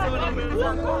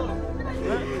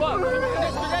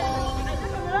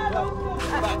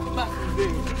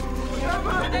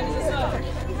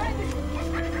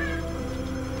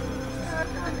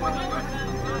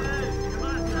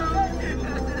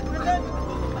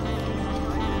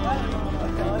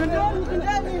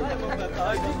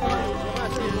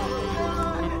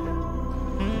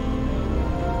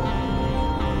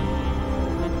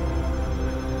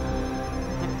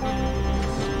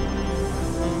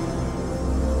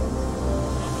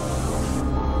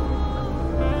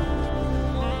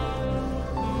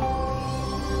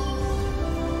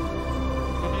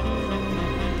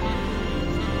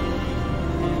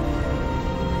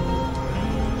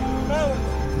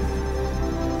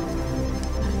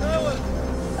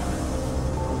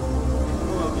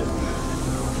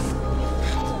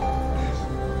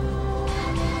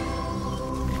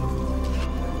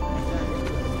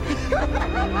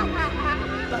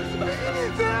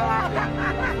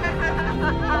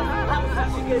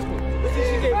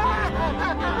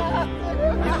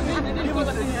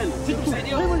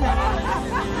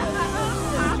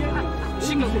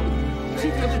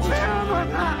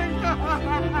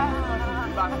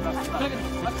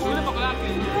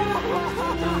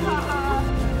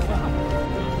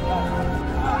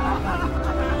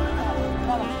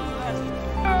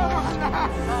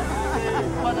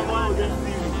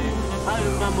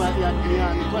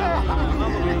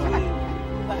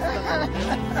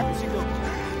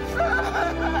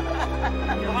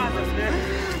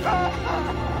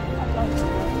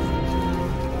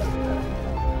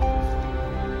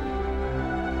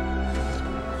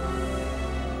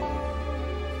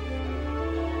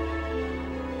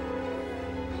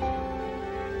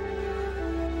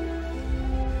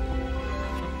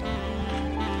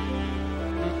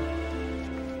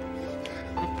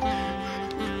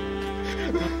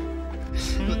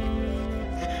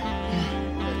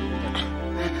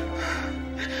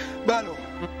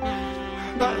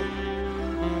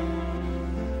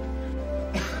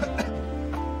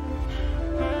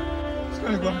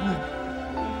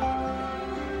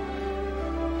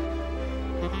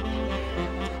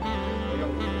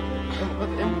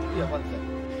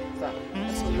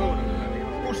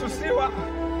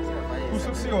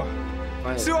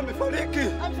 Siwa amefariki.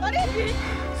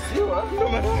 Siwa, ndo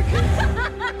maana yake.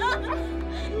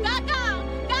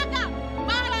 Kaka,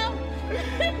 bala.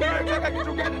 Kaka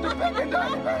kitu gani tupeke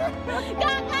ndani bala?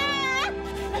 Kaka.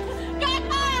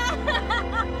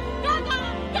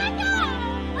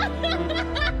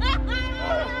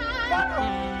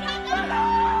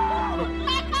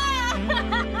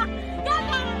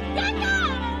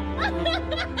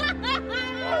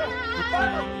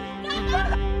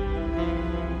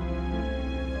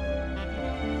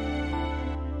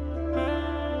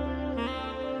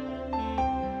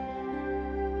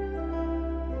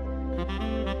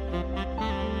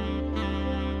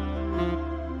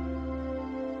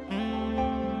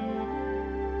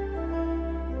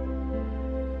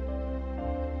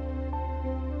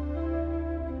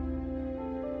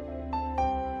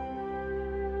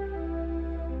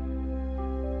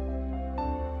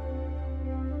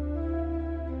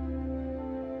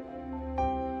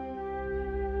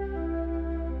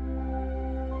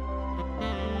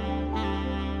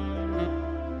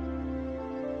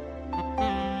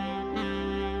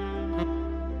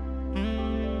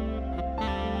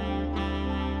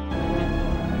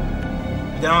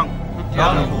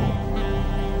 Kijana wangu.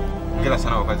 Hongera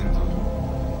sana kwa kazi nzuri.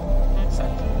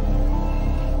 Asante.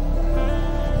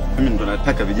 Mimi ndo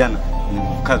nataka vijana ni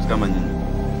kazi kama nyinyi.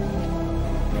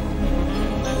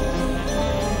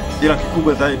 Ila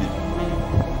kikubwa zaidi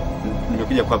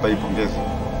nimekuja kuwapa hii pongezi.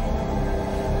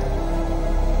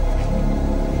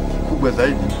 Kikubwa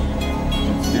zaidi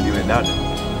ili yule dada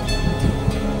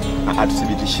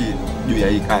atuthibitishie juu ya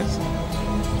hii kazi.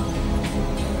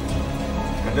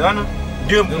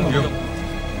 Ndio ndio.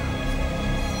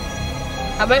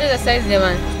 Habari za saizi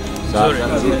jamani. Nzuri.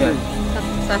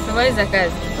 Safi, habari za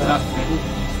kazi.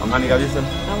 Amani kabisa.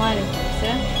 Amani.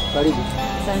 Karibu.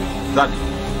 Asante. Zadi.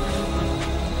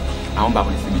 Naomba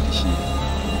unithibitishie.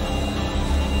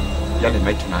 Yale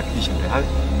maiti tunahakikisha ndio hali.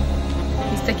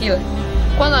 Mr. Kila.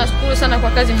 Kwanza nashukuru sana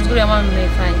kwa kazi nzuri ambayo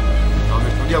mnaifanya. Na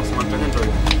umetulia kusema mtandao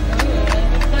ndio.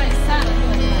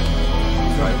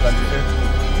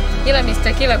 Ila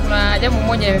Mr. Kila kuna jambo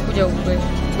moja nimekuja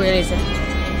kueleza.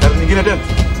 Kazi nyingine tena?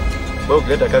 Wewe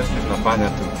ukileta kazi tunafanya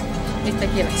tu. Mr.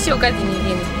 Kila, sio kazi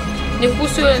nyingine. Ni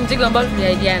kuhusu ile mzigo ambao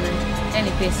tuliahidiana,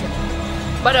 yani pesa.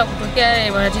 Baada ya kutokea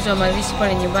yale matatizo ya mazishi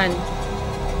pale nyumbani,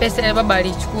 pesa ile baba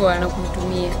alichukua na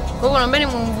kutumia. Kwa hivyo naomba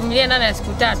mvumilie ndani ya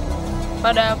siku 3.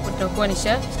 Baada hapo tutakuwa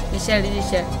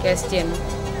nisharejesha kiasi chenu.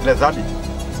 Ile Zadi.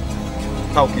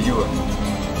 Kama ukijua.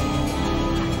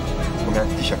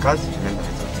 Umehakikisha kazi inaenda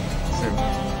vizuri. Sema.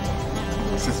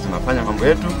 Sisi tunafanya mambo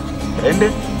yetu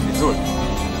yaende vizuri.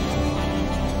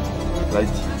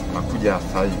 Laiti nakuja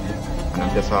sasa hivi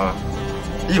anambia sawa.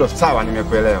 Hilo sawa,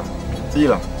 nimekuelewa.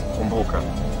 Ila kumbuka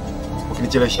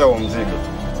ukinicheleshia huo mzigo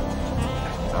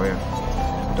na wewe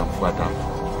utafuata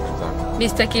wenzako.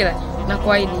 Mr. Kila,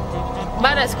 nakuahidi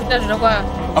baada ya siku 3 tutakuwa.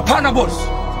 Hapana boss.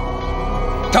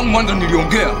 Tangu mwanzo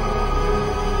niliongea.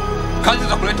 Kazi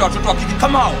za kuleta watoto wa kike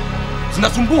kama hao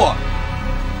zinasumbua.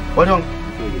 Wale wangu.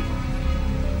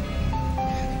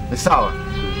 Ni sawa.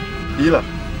 Ila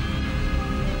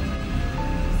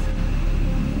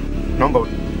naomba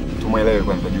tumuelewe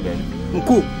kwanza juu ya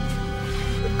Mkuu,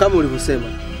 kama ulivyosema,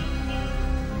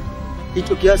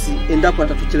 hicho kiasi endapo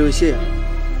atatucheleweshea,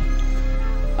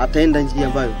 ataenda njia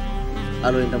ambayo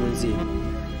aloenda mwenzie.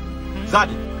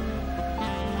 Zadi.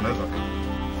 Unaweza.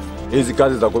 Hizi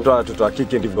kazi za kutoa watoto wa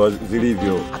kike ndivyo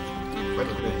zilivyo.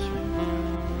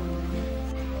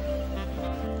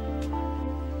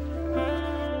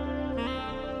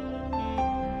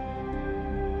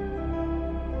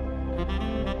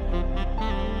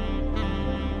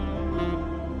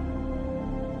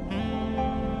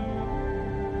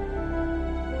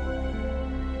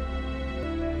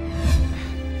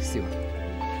 Siwa.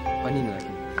 Kwa nini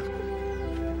lakini?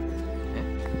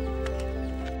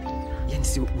 Yaani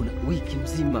si una wiki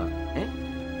mzima,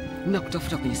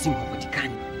 Ninakutafuta kwenye simu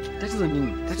hapatikani. Tatizo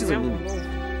nini? Tatizo nini?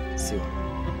 Siwa.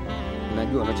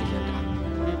 Unajua unachokiandaa.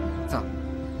 Sawa.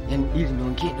 Yaani ili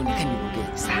niongee ndio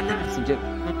niongee sana, si ndio?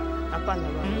 Hapana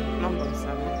bwana, naomba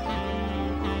msamaha.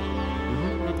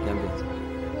 Niambie.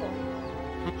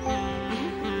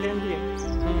 Niambie.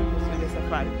 Usiende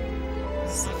safari.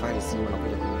 Safari si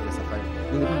unakuja kuniambia safari.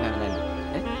 Nilipanga na nani?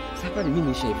 Safari mimi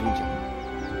nishaivunja.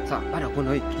 Sawa, baada ya kuona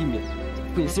wewe kimya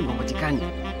kwenye simu hapatikani.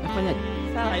 Nafanyaje?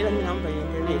 Sawa, ila mimi naomba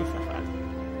iendelee safari.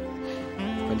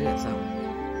 Kuendelea sawa.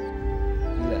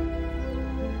 Ila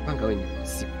panga wewe ni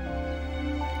siku.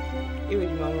 Iwe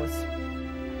Jumamosi.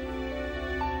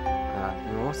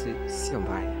 Jumamosi sio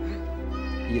mbaya.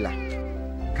 Ila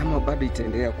kama bado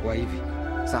itaendelea kuwa hivi,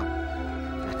 sawa.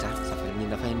 Hata safari mimi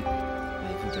nafanya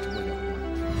naivunja tu moja kwa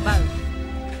moja.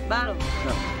 Balo.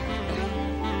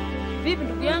 Vipi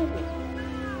ndugu yangu?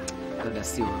 Dada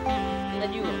Siwa.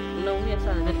 Najua unaumia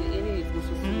sana yaani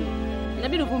kususia.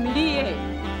 Inabidi uvumilie.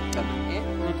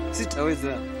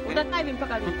 Sitaweza. Utakaa hivi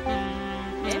mpaka lini?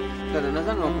 Dada,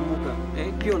 nadhani wakumbuka.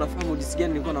 Pia unafahamu jinsi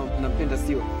gani nilikuwa nampenda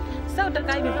Siwa. Sasa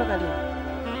utakaa hivi mpaka lini?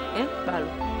 Balo.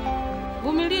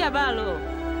 Vumilia Balo.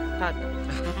 Kaka.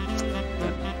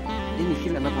 Yaani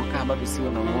kila ninapokaa bado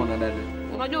Siwa namuona dada.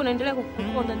 Unajua unaendelea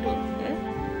kukukonda tu.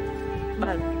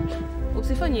 Balo.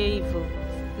 Usifanye hivyo.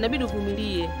 Inabidi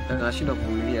uvumilie. Dada, nashindwa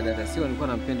kuvumilia dada. Siwa nilikuwa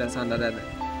nampenda sana dada.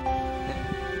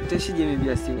 Utashije mimi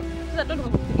bila Siwa? Sasa twende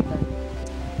kumpikia dada.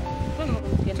 Twende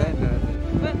kumpikia dada.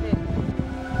 Twende.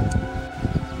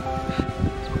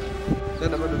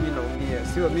 Dada, bado mimi naumia.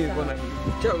 Siwa mimi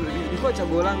nilikuwa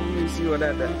chaguo langu mimi Siwa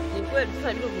dada. Ni kweli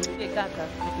sasa ndio kuvumilie kaka.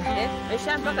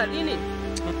 Maisha mpaka lini?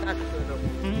 Kaka tuondoke.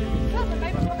 Sasa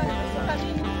kaipo mpaka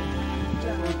lini?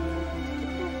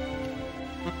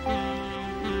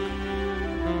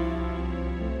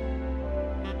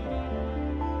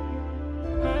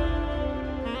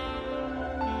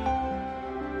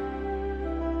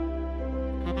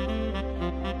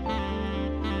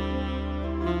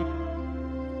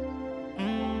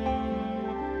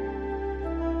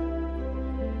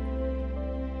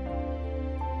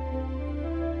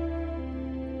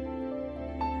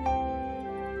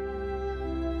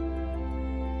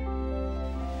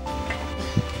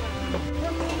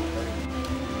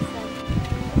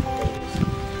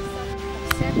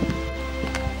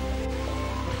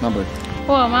 Mambo.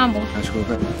 Poa mambo. Nashukuru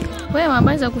kaka. Wewe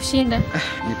habari za kushinda?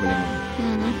 Nipo leo.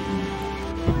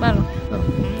 Balo.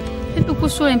 Vipi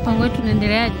kuhusu mpango wetu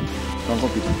unaendeleaje? Mpango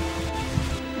pita.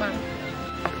 Balo.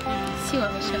 Sio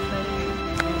ameshafariki.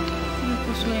 Vipi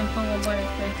kuhusu mpango ambao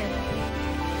anakuelekeza?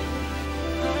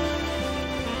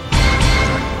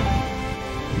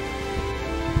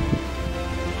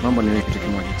 Mambo ni kitu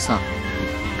kimoja. Sawa.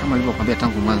 Kama nilivyokuambia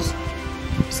tangu mwanzo.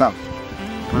 Sawa.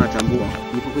 Unatambua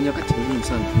niko kwenye wakati mgumu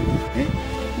sana.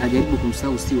 Najaribu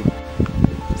kumsahau Siwa.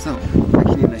 Sawa,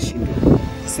 lakini nashindwa.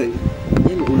 Sasa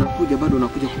yani unakuja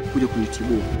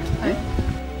kunitibua.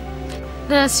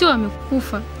 Dada Siwa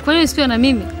amekufa. Kwa hiyo Siwa na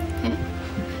mimi.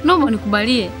 Naomba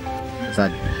unikubalie.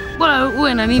 Zawadi. Bora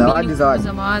uwe na mimi ili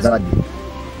kuuza mawazo. Zawadi.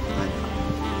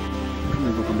 Kama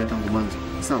nilivyokuambia tangu mwanzo.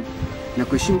 Sawa. Na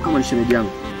kuheshimu kama ni shemeji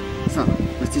yangu. Sawa,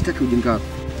 na sitaki ujinga wako.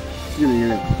 Sio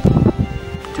unielewa.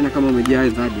 Tena kama umejaa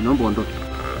Zawadi, naomba uondoke.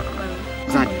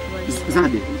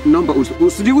 Zawadi, naomba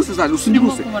usiguse Zawadi,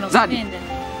 usiguse. Zawadi.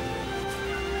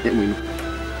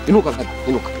 Inuka Zawadi,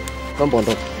 inuka. Naomba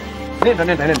uondoke.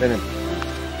 Nenda.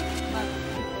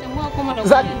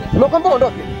 Zawadi, naomba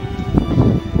uondoke.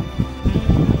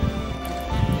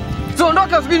 Sio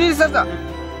ondoke, usubiri nini sasa?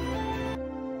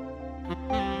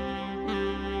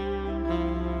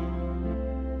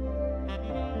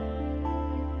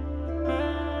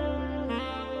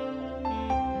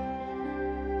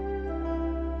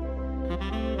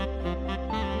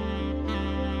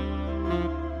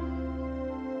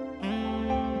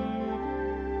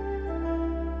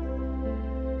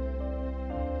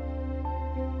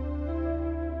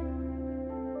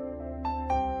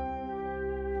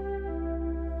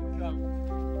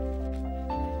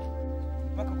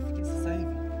 Mpaka kufikia sasa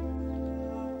hivi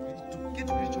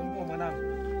kitu kilichombua mwanangu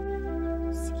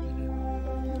sikielewa.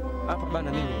 Hapa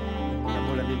bana mimi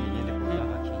bora mimi niende kwa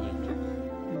baba kienyeji.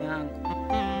 Mume wangu,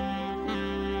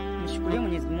 mshukurie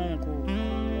Mwenyezi Mungu.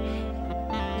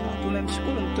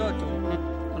 Tumemshukuru mtoto,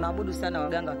 unaabudu sana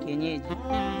waganga wa kienyeji.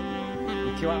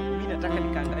 Mke wangu, mimi nataka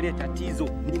nikaangalie tatizo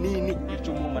ni nini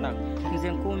kilichombua mwanangu.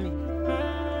 Mzee Nkumi,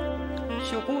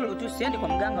 shukuru tu, siende kwa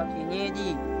mganga wa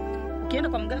kienyeji. Ukienda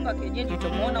kwa mganga wa kienyeji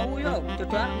utamuona huyo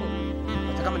mtoto wako.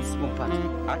 Hata kama nisipompata,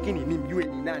 lakini nimjue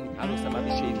ni nani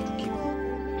alosababisha hili tukio.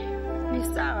 Ni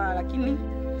sawa, lakini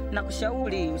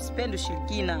nakushauri usipende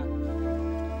ushirikina. Hapana.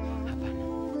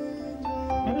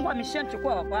 Mungu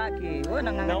ameshamchukua wa kwake. Wewe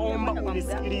unang'ang'ania. Naomba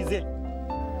unisikilize.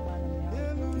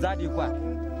 Zawadi yuko wapi?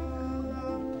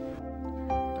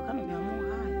 Toka nimeamua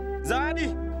haya.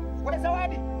 Zawadi! Wewe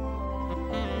Zawadi!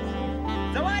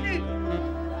 Zawadi!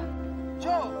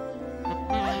 Njoo.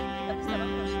 Kabisa na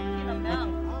ushirikina mume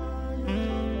wangu.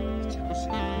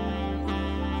 Tumeshukuru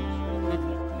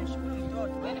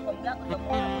mtoto. Wewe kwa mganga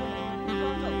utamuona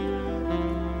mtoto.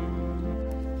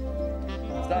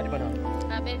 Zawadi bwana.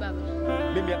 Abe baba.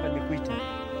 Mimi hapa nimekuita.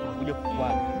 Nakuja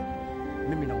kukuaga.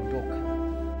 Mimi naondoka.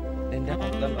 Naenda kwa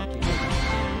mganga wa kienyeji.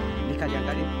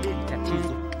 Nikaliangalia hili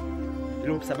tatizo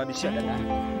lililosababishia dada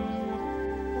yako.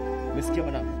 Umesikia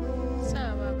bwana? Sawa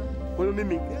baba. Kwa hiyo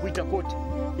mimi kuita kote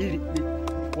ili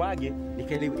nikuage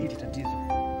nikaelewe hili tatizo.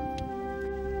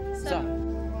 Sawa.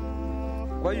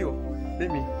 Kwa hiyo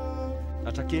mimi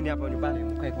Natakeni hapa nyumbani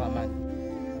mkae kwa amani.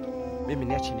 Mimi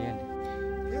niache niende.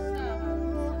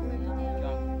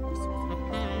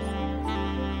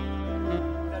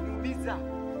 Unaniumiza.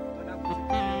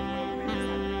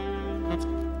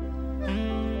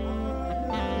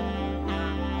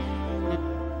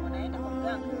 Wanaenda kwa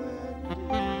mganga.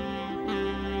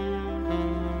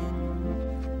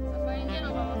 Safari njema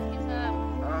baba, fika salama.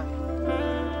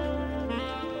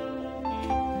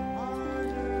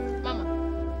 Mama,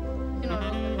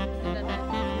 ninaondoka. Nenda ndani.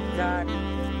 Zawadi.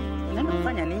 Unaenda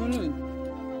kufanya nini?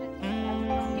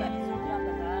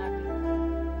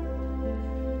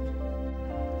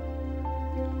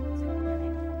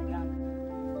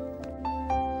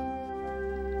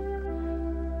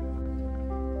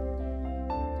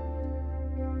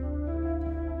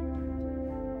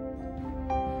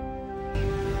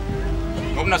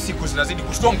 Hamna siku zinazidi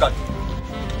kusonga tu.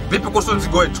 Vipi kuhusu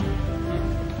mzigo wetu?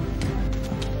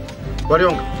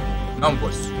 Walionga. Naam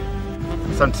boss.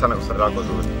 Asante sana kwa swali lako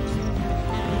zuri.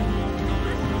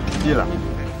 Ila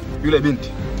yule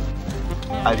binti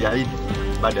aliahidi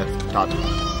baada ya siku 3.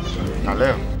 Na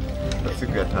leo ndio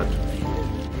siku ya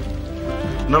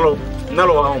 3.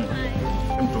 Nalo waomba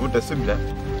mtuvute subira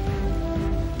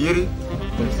ili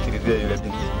tumsikilizie yule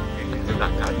binti. Ndio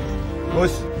kazi.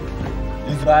 Boss,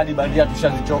 hizo ahadi bandia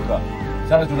tushazichoka.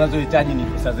 Sasa tunazohitaji ni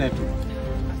pesa zetu.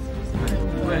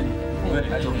 Kweli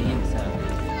sana.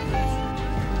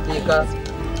 Hii kazi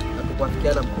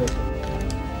hatukuafikiana mkopo.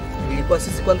 Ilikuwa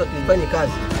sisi kwanza tuifanye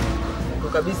kazi.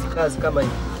 Tukabidhi kazi kama hii.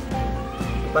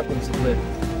 Tupate mzigo wetu.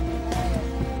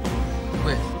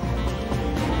 Kweli.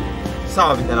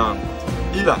 Sawa vijana wangu.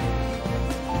 Ila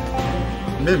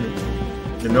mimi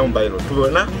nimeomba hilo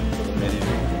tuwe na uvumilivu.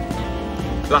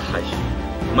 La hasha.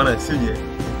 Maana sije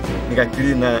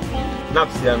nikakili na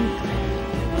nafsi ya mtu.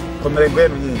 Kwa malengo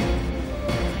yenu nyinyi.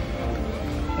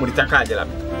 Mlitakaje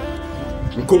labda?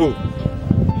 Mkuu.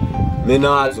 Mimi na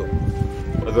wazo.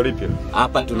 Wazo lipi?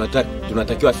 Hapa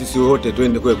tunatakiwa sisi wote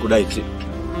twende kule kudai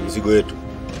mzigo wetu.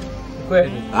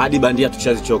 Kweli. Hadi bandia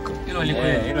tushazichoka. Hilo ni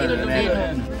kweli.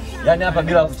 Yaani hapa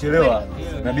bila kuchelewa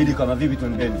inabidi kama vipi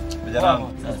twendeni. Vijana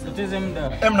wangu. Usipoteze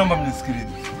muda. Naomba mnisikilize.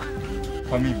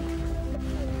 Kwa mimi.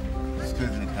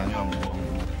 Siwezi nikanywa mgongo.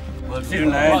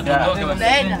 Tunaenda.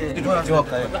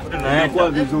 Tunachoka. Tunaenda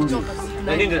vizuri.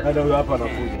 Na nini hata huyo hapa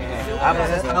anakuja. Hapa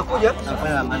sasa anakuja.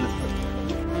 Nafanya maana.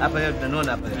 Hapa leo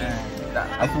tunaona hapa.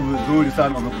 Hapo vizuri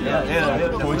sana umekuja.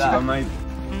 Kochi kama hivi.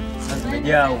 Sasa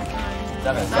tumejaa huko.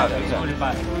 Sasa vizuri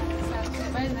pale.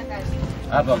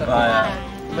 Hapa mbaya.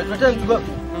 Umetuletea mzigo wako?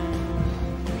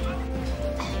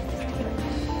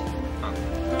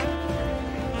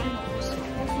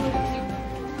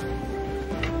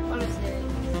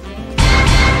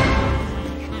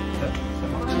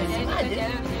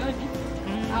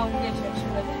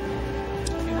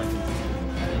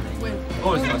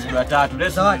 Siku ya 3. Leo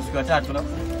siku ya 3 na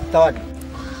Zawadi.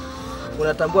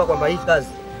 Unatambua kwamba hii kazi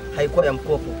haikuwa ya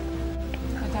mkopo.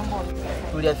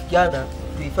 Tuliafikiana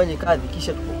tuifanye kazi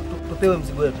kisha tupewe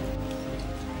mzigo wetu.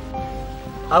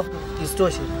 Alafu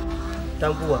isitoshe,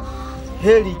 tambua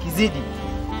heri ikizidi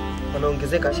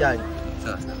wanaongezeka shari.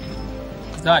 Sawa.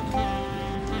 Zawadi.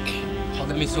 Kwa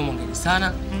mimi sio mwongezi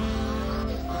sana.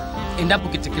 Endapo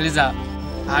ukitekeleza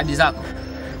ahadi zako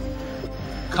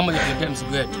kama unatuletea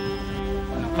mzigo wetu,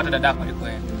 unapata dadako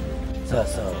alikoenda. sawa.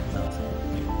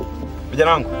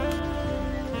 Vijana wangu.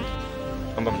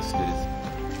 Naomba mnisikilize.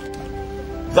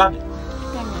 Zabi.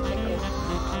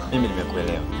 Mimi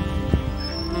nimekuelewa.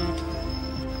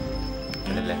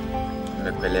 Endelea.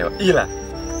 Nimekuelewa. Ila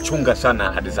chunga sana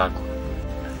ahadi zako.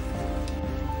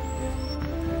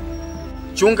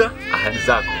 Chunga ahadi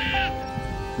zako.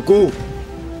 Mkuu.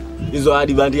 Hizo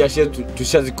ahadi bandia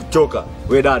tushazikuchoka.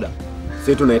 We dada.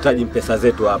 Sisi tunahitaji pesa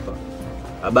zetu hapa.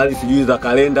 Habari sijui za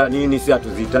kalenda nini si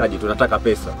hatuzihitaji, tunataka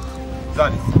pesa.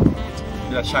 Zani.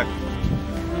 Bila shaka.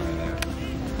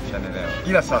 Shanaelewa.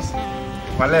 Ila sasa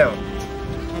kwa leo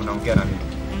unaongea na mimi.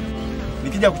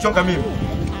 Nikija kuchoka mimi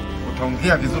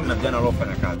utaongea vizuri na vijana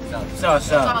waliofanya kazi.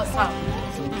 Sawa.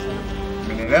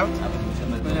 Umeelewa?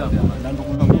 Na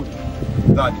ndugu zangu.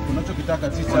 Zani,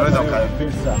 Tunachokitaka sisi unaweza ukaya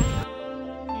pesa.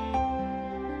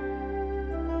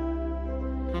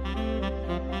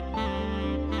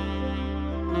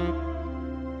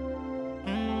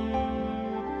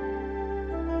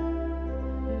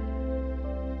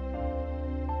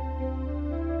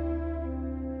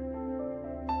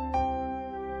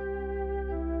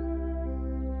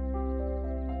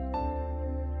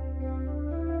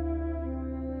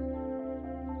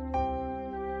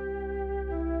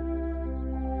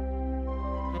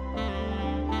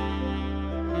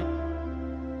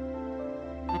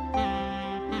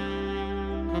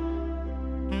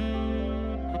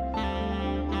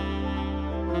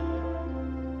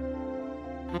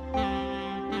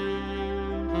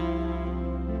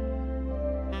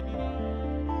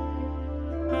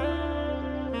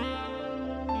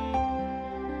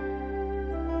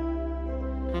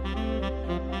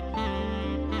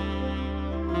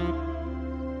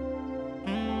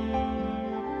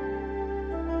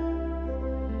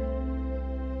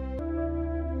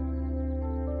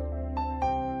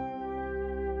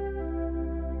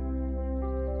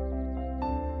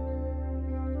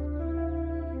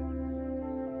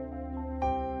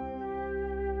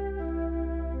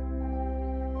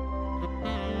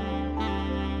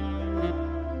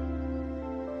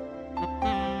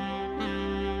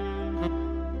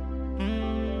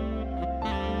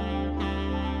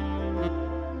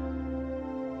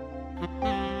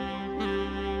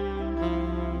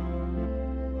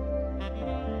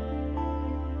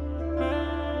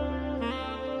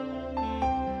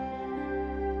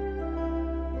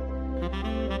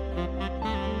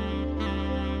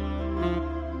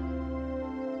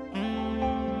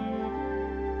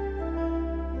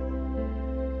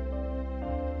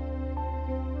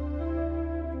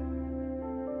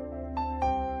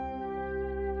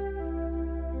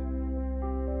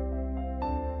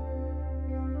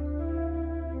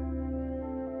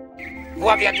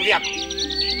 Vua viatu vyako.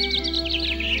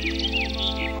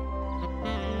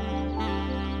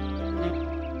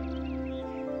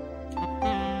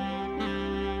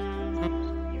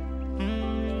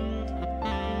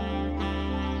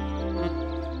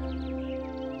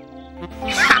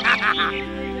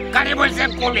 Karibu Mzee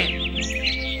Mkumi.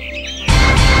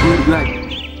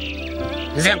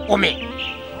 Mzee Mkumi,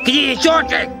 kijiji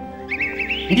chote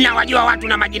ninawajua watu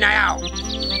na majina yao.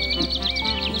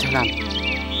 Mtaalamu,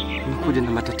 nimekuja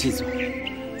na matatizo.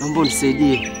 Naomba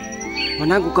unisaidie.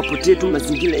 Mwanangu kapotea tu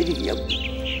mazingira hivi ya.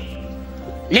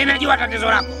 Nimejua tatizo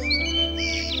lako.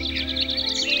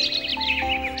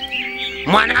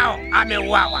 Mwanao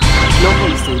ameuawa. Naomba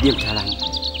unisaidie mtaalamu.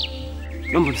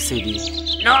 Naomba unisaidie.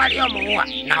 Na waliomuua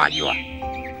nawajua.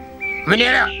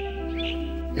 Umenielewa?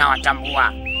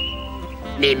 Nawatambua.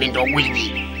 Mimi ndo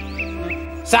gwiji.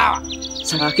 Sawa?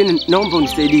 Sawa, lakini naomba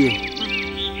unisaidie.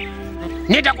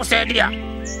 Nitakusaidia,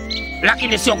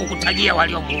 lakini sio kukutajia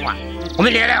waliomuua.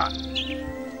 Umenielewa?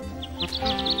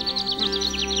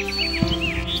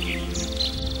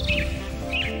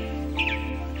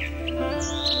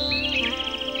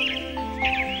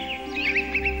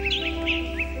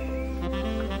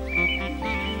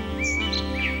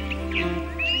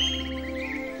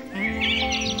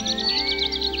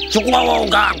 Chukua huo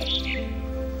unga wangu.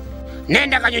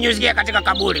 Nenda kanyunyuzie katika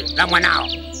kaburi la mwanao.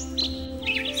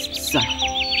 Sawa.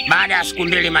 Baada ya siku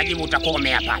 2 majibu utakuwa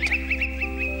umeyapata.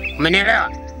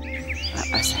 Umenielewa?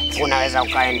 Asante. Unaweza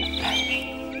ukaenda.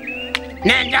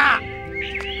 Nenda.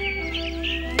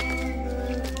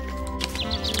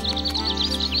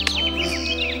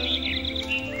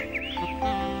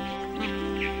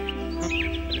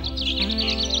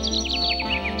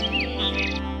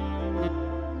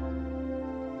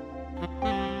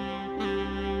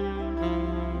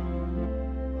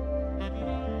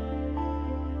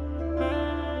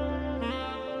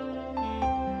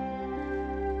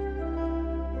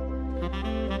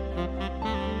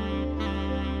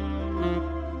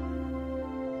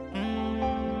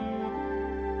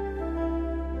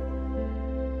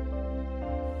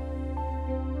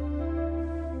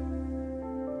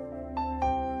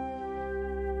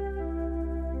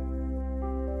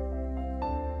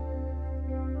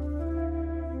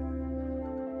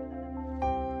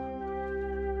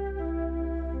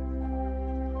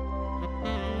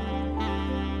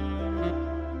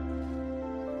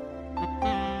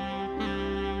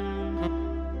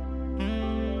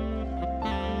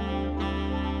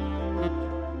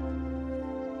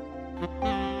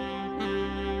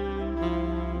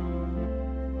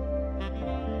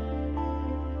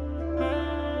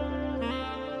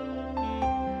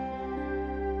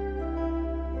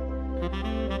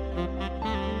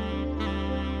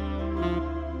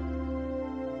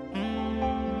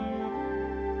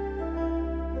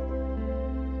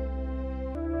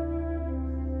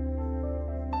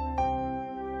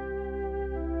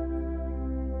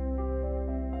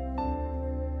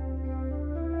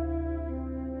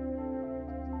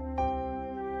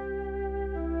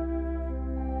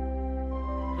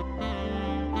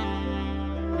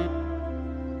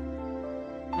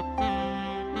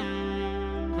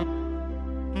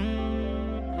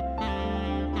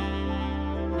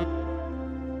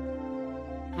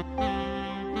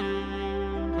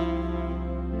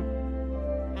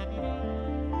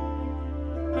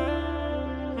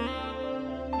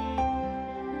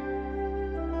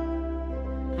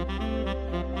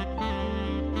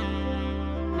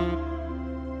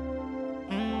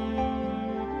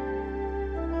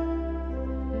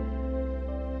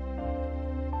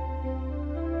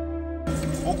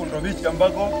 Huku ndo bichi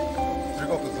ambako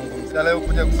tuliko kuzungumzia leo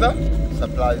kuja kusa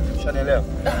surprise. Ushanielewa?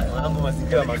 Mwanangu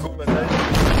mazingira makubwa sana.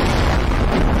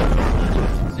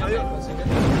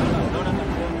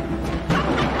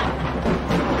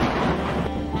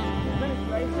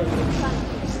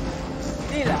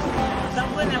 Ila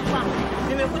tambweni ya kwamba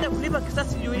nimekuja kulipa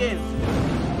kisasi juu yenu.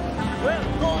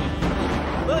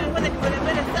 Wewe ulifanya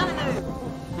kipelembele sana wewe.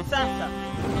 Sasa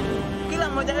kila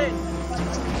mmoja wenu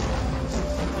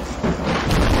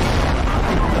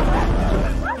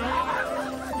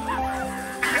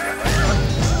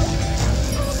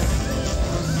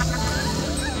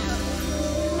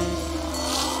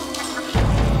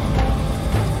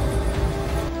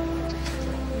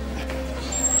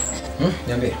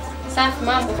Niambie. Safi,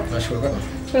 mambo. Nashukuru kaka.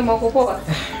 Wewe uko poa?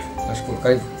 Nashukuru,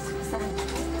 karibu.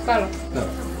 Kalo. No.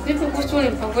 Vipi kuhusu ule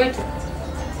mpango wetu?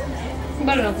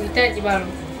 Bado nakuhitaji bado.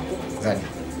 Zadi.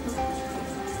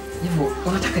 Hivyo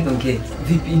unataka niongee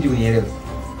vipi ili unielewe?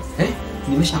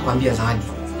 Nimeshakwambia Zawadi.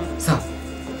 Sawa.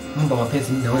 Mambo ya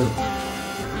mapenzi mimi na wewe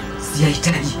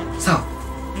siyahitaji. Sawa.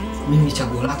 Mimi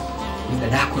chaguo lako ni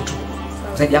dada yako tu.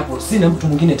 Zaidi hapo sina mtu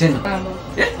mwingine tena. Balo.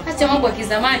 Acha mambo ya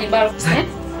kizamani balo.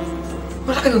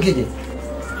 Unataka niongeje?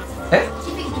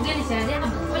 Kipi kitu gani cha ajabu?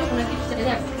 Kwani kuna kitu cha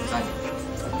ajabu?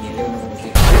 Nielewe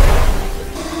niongeje.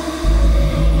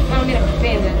 Balo mimi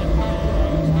nakupenda.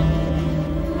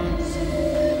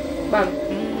 Balo.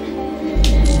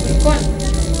 Kwani?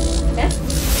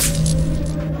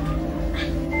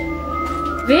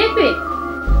 Vipi?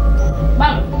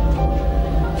 Balo.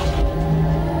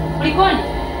 Kulikoni?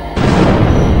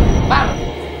 Balo.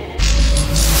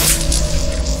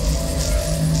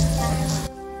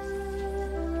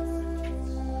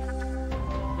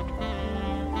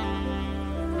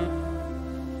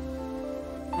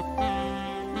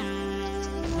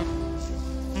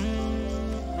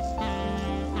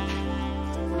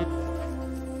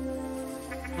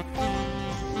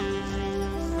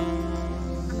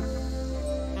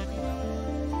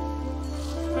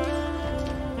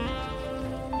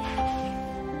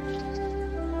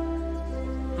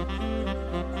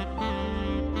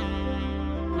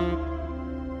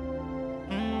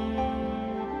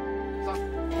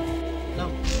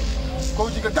 Kwa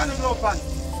ujinga gani mnaofanya?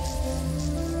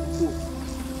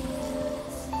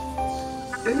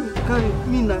 Yaani mkali,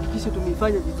 mimi nahakikisha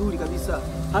tumeifanya vizuri kabisa.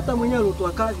 Hata mwenyewe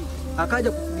aliotoa kazi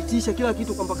akaja kuthibitisha kila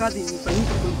kitu kwamba kazi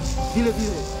imefanyika vile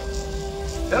vile.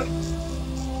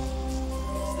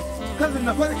 Kazi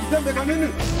mnafanya kizembe kama nini?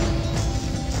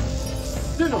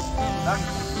 Dino,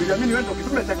 niliamini wewe ndio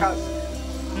kidume cha kazi.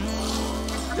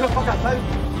 Ila mpaka sasa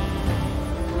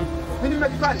mimi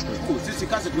nimekubali. Sisi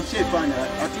kazi tushaifanya.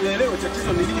 Hatuelewe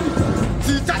tatizo ni nini.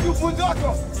 Sihitaji ufunzi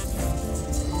wako.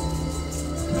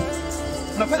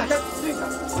 Unafanya kazi kinga.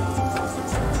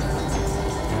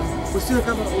 Usiwe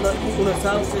kama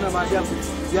unasahau tena maajabu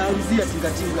ya Azizi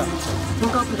tingatinga.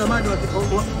 Toka hapo zamani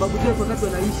babu zetu wakati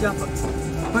wanaishi hapa.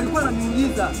 Walikuwa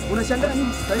wananiuliza, unashangaa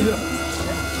nini sasa hivi?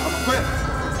 Kweli.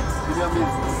 Niliamini.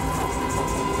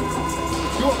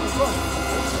 Sio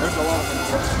kwa ndio wao.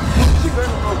 Mshike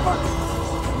ndio unafanya.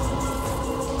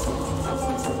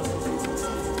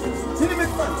 Nini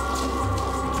mmefanya?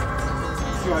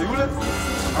 Sio yule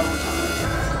au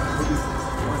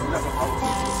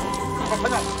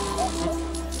Amina.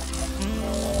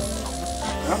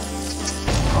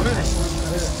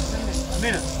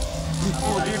 Amina.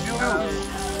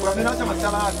 Kwa nini acha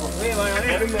masuala yako? Wewe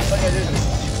wewe umefanya nini?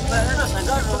 Bana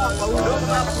shangazo kwa huyo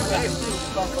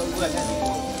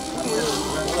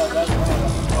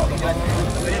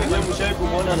wewe mshawahi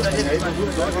kumuona anafanya hivi?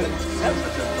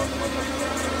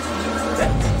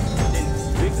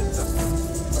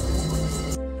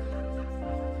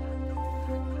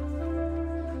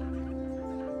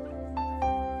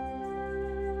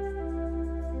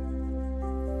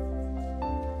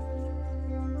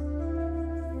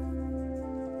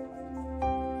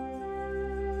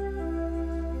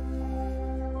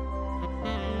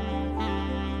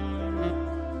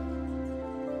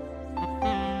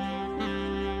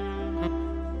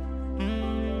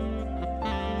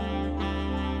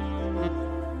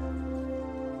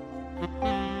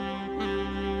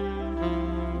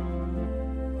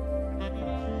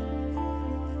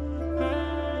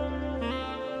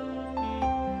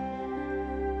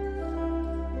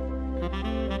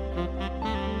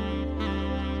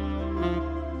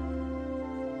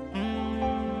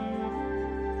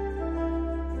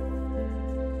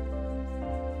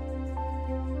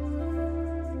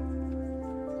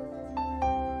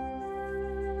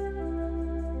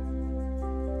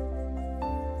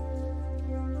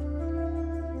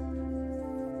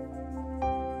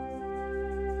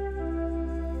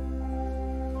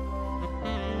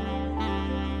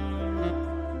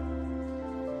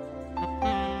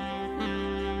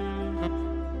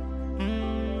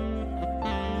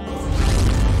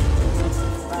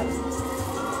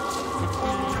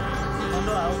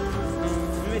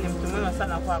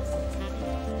 sana kwako.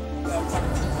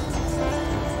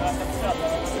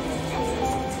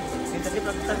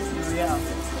 Nitakipa kisasi juu yao.